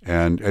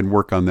 and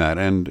work on that.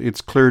 And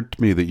it's clear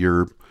to me that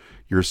you're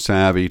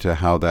savvy to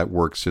how that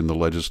works in the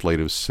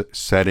legislative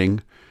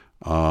setting.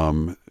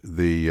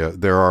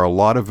 There are a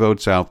lot of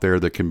votes out there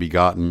that can be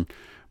gotten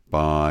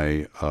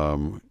by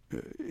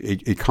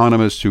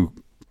economists who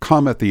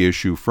come at the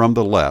issue from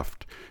the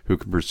left, who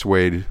can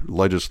persuade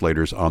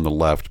legislators on the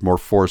left more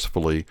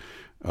forcefully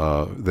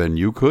than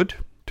you could,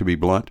 to be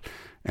blunt,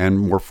 and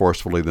more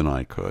forcefully than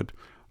I could.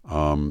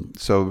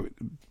 So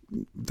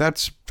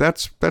that's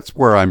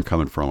where I'm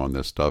coming from on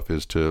this stuff,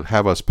 is to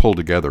have us pull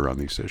together on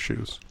these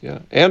issues. Yeah,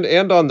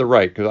 and on the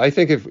right, because I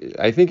think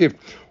if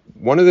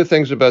one of the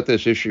things about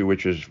this issue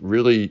which is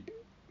really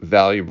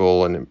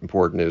valuable and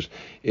important is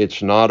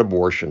it's not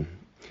abortion,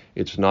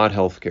 it's not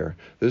healthcare.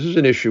 This is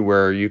an issue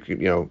where you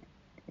can,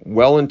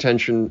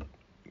 well-intentioned,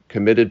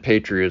 committed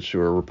patriots who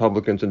are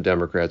Republicans and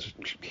Democrats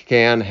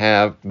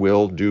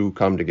will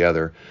come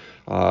together.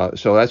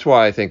 So that's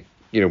why I think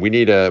we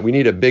need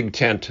a big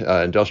tent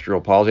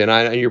industrial policy.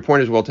 And your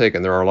point is well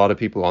taken. There are a lot of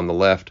people on the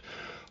left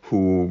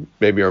who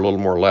maybe are a little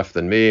more left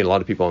than me, and a lot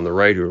of people on the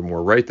right who are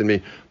more right than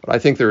me. But I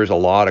think there is a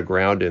lot of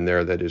ground in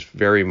there that is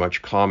very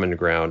much common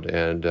ground,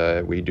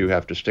 and we do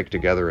have to stick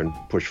together and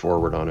push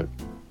forward on it.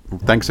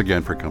 Thanks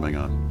again for coming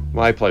on.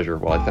 My pleasure.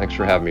 Well, thanks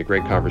for having me.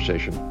 Great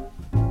conversation.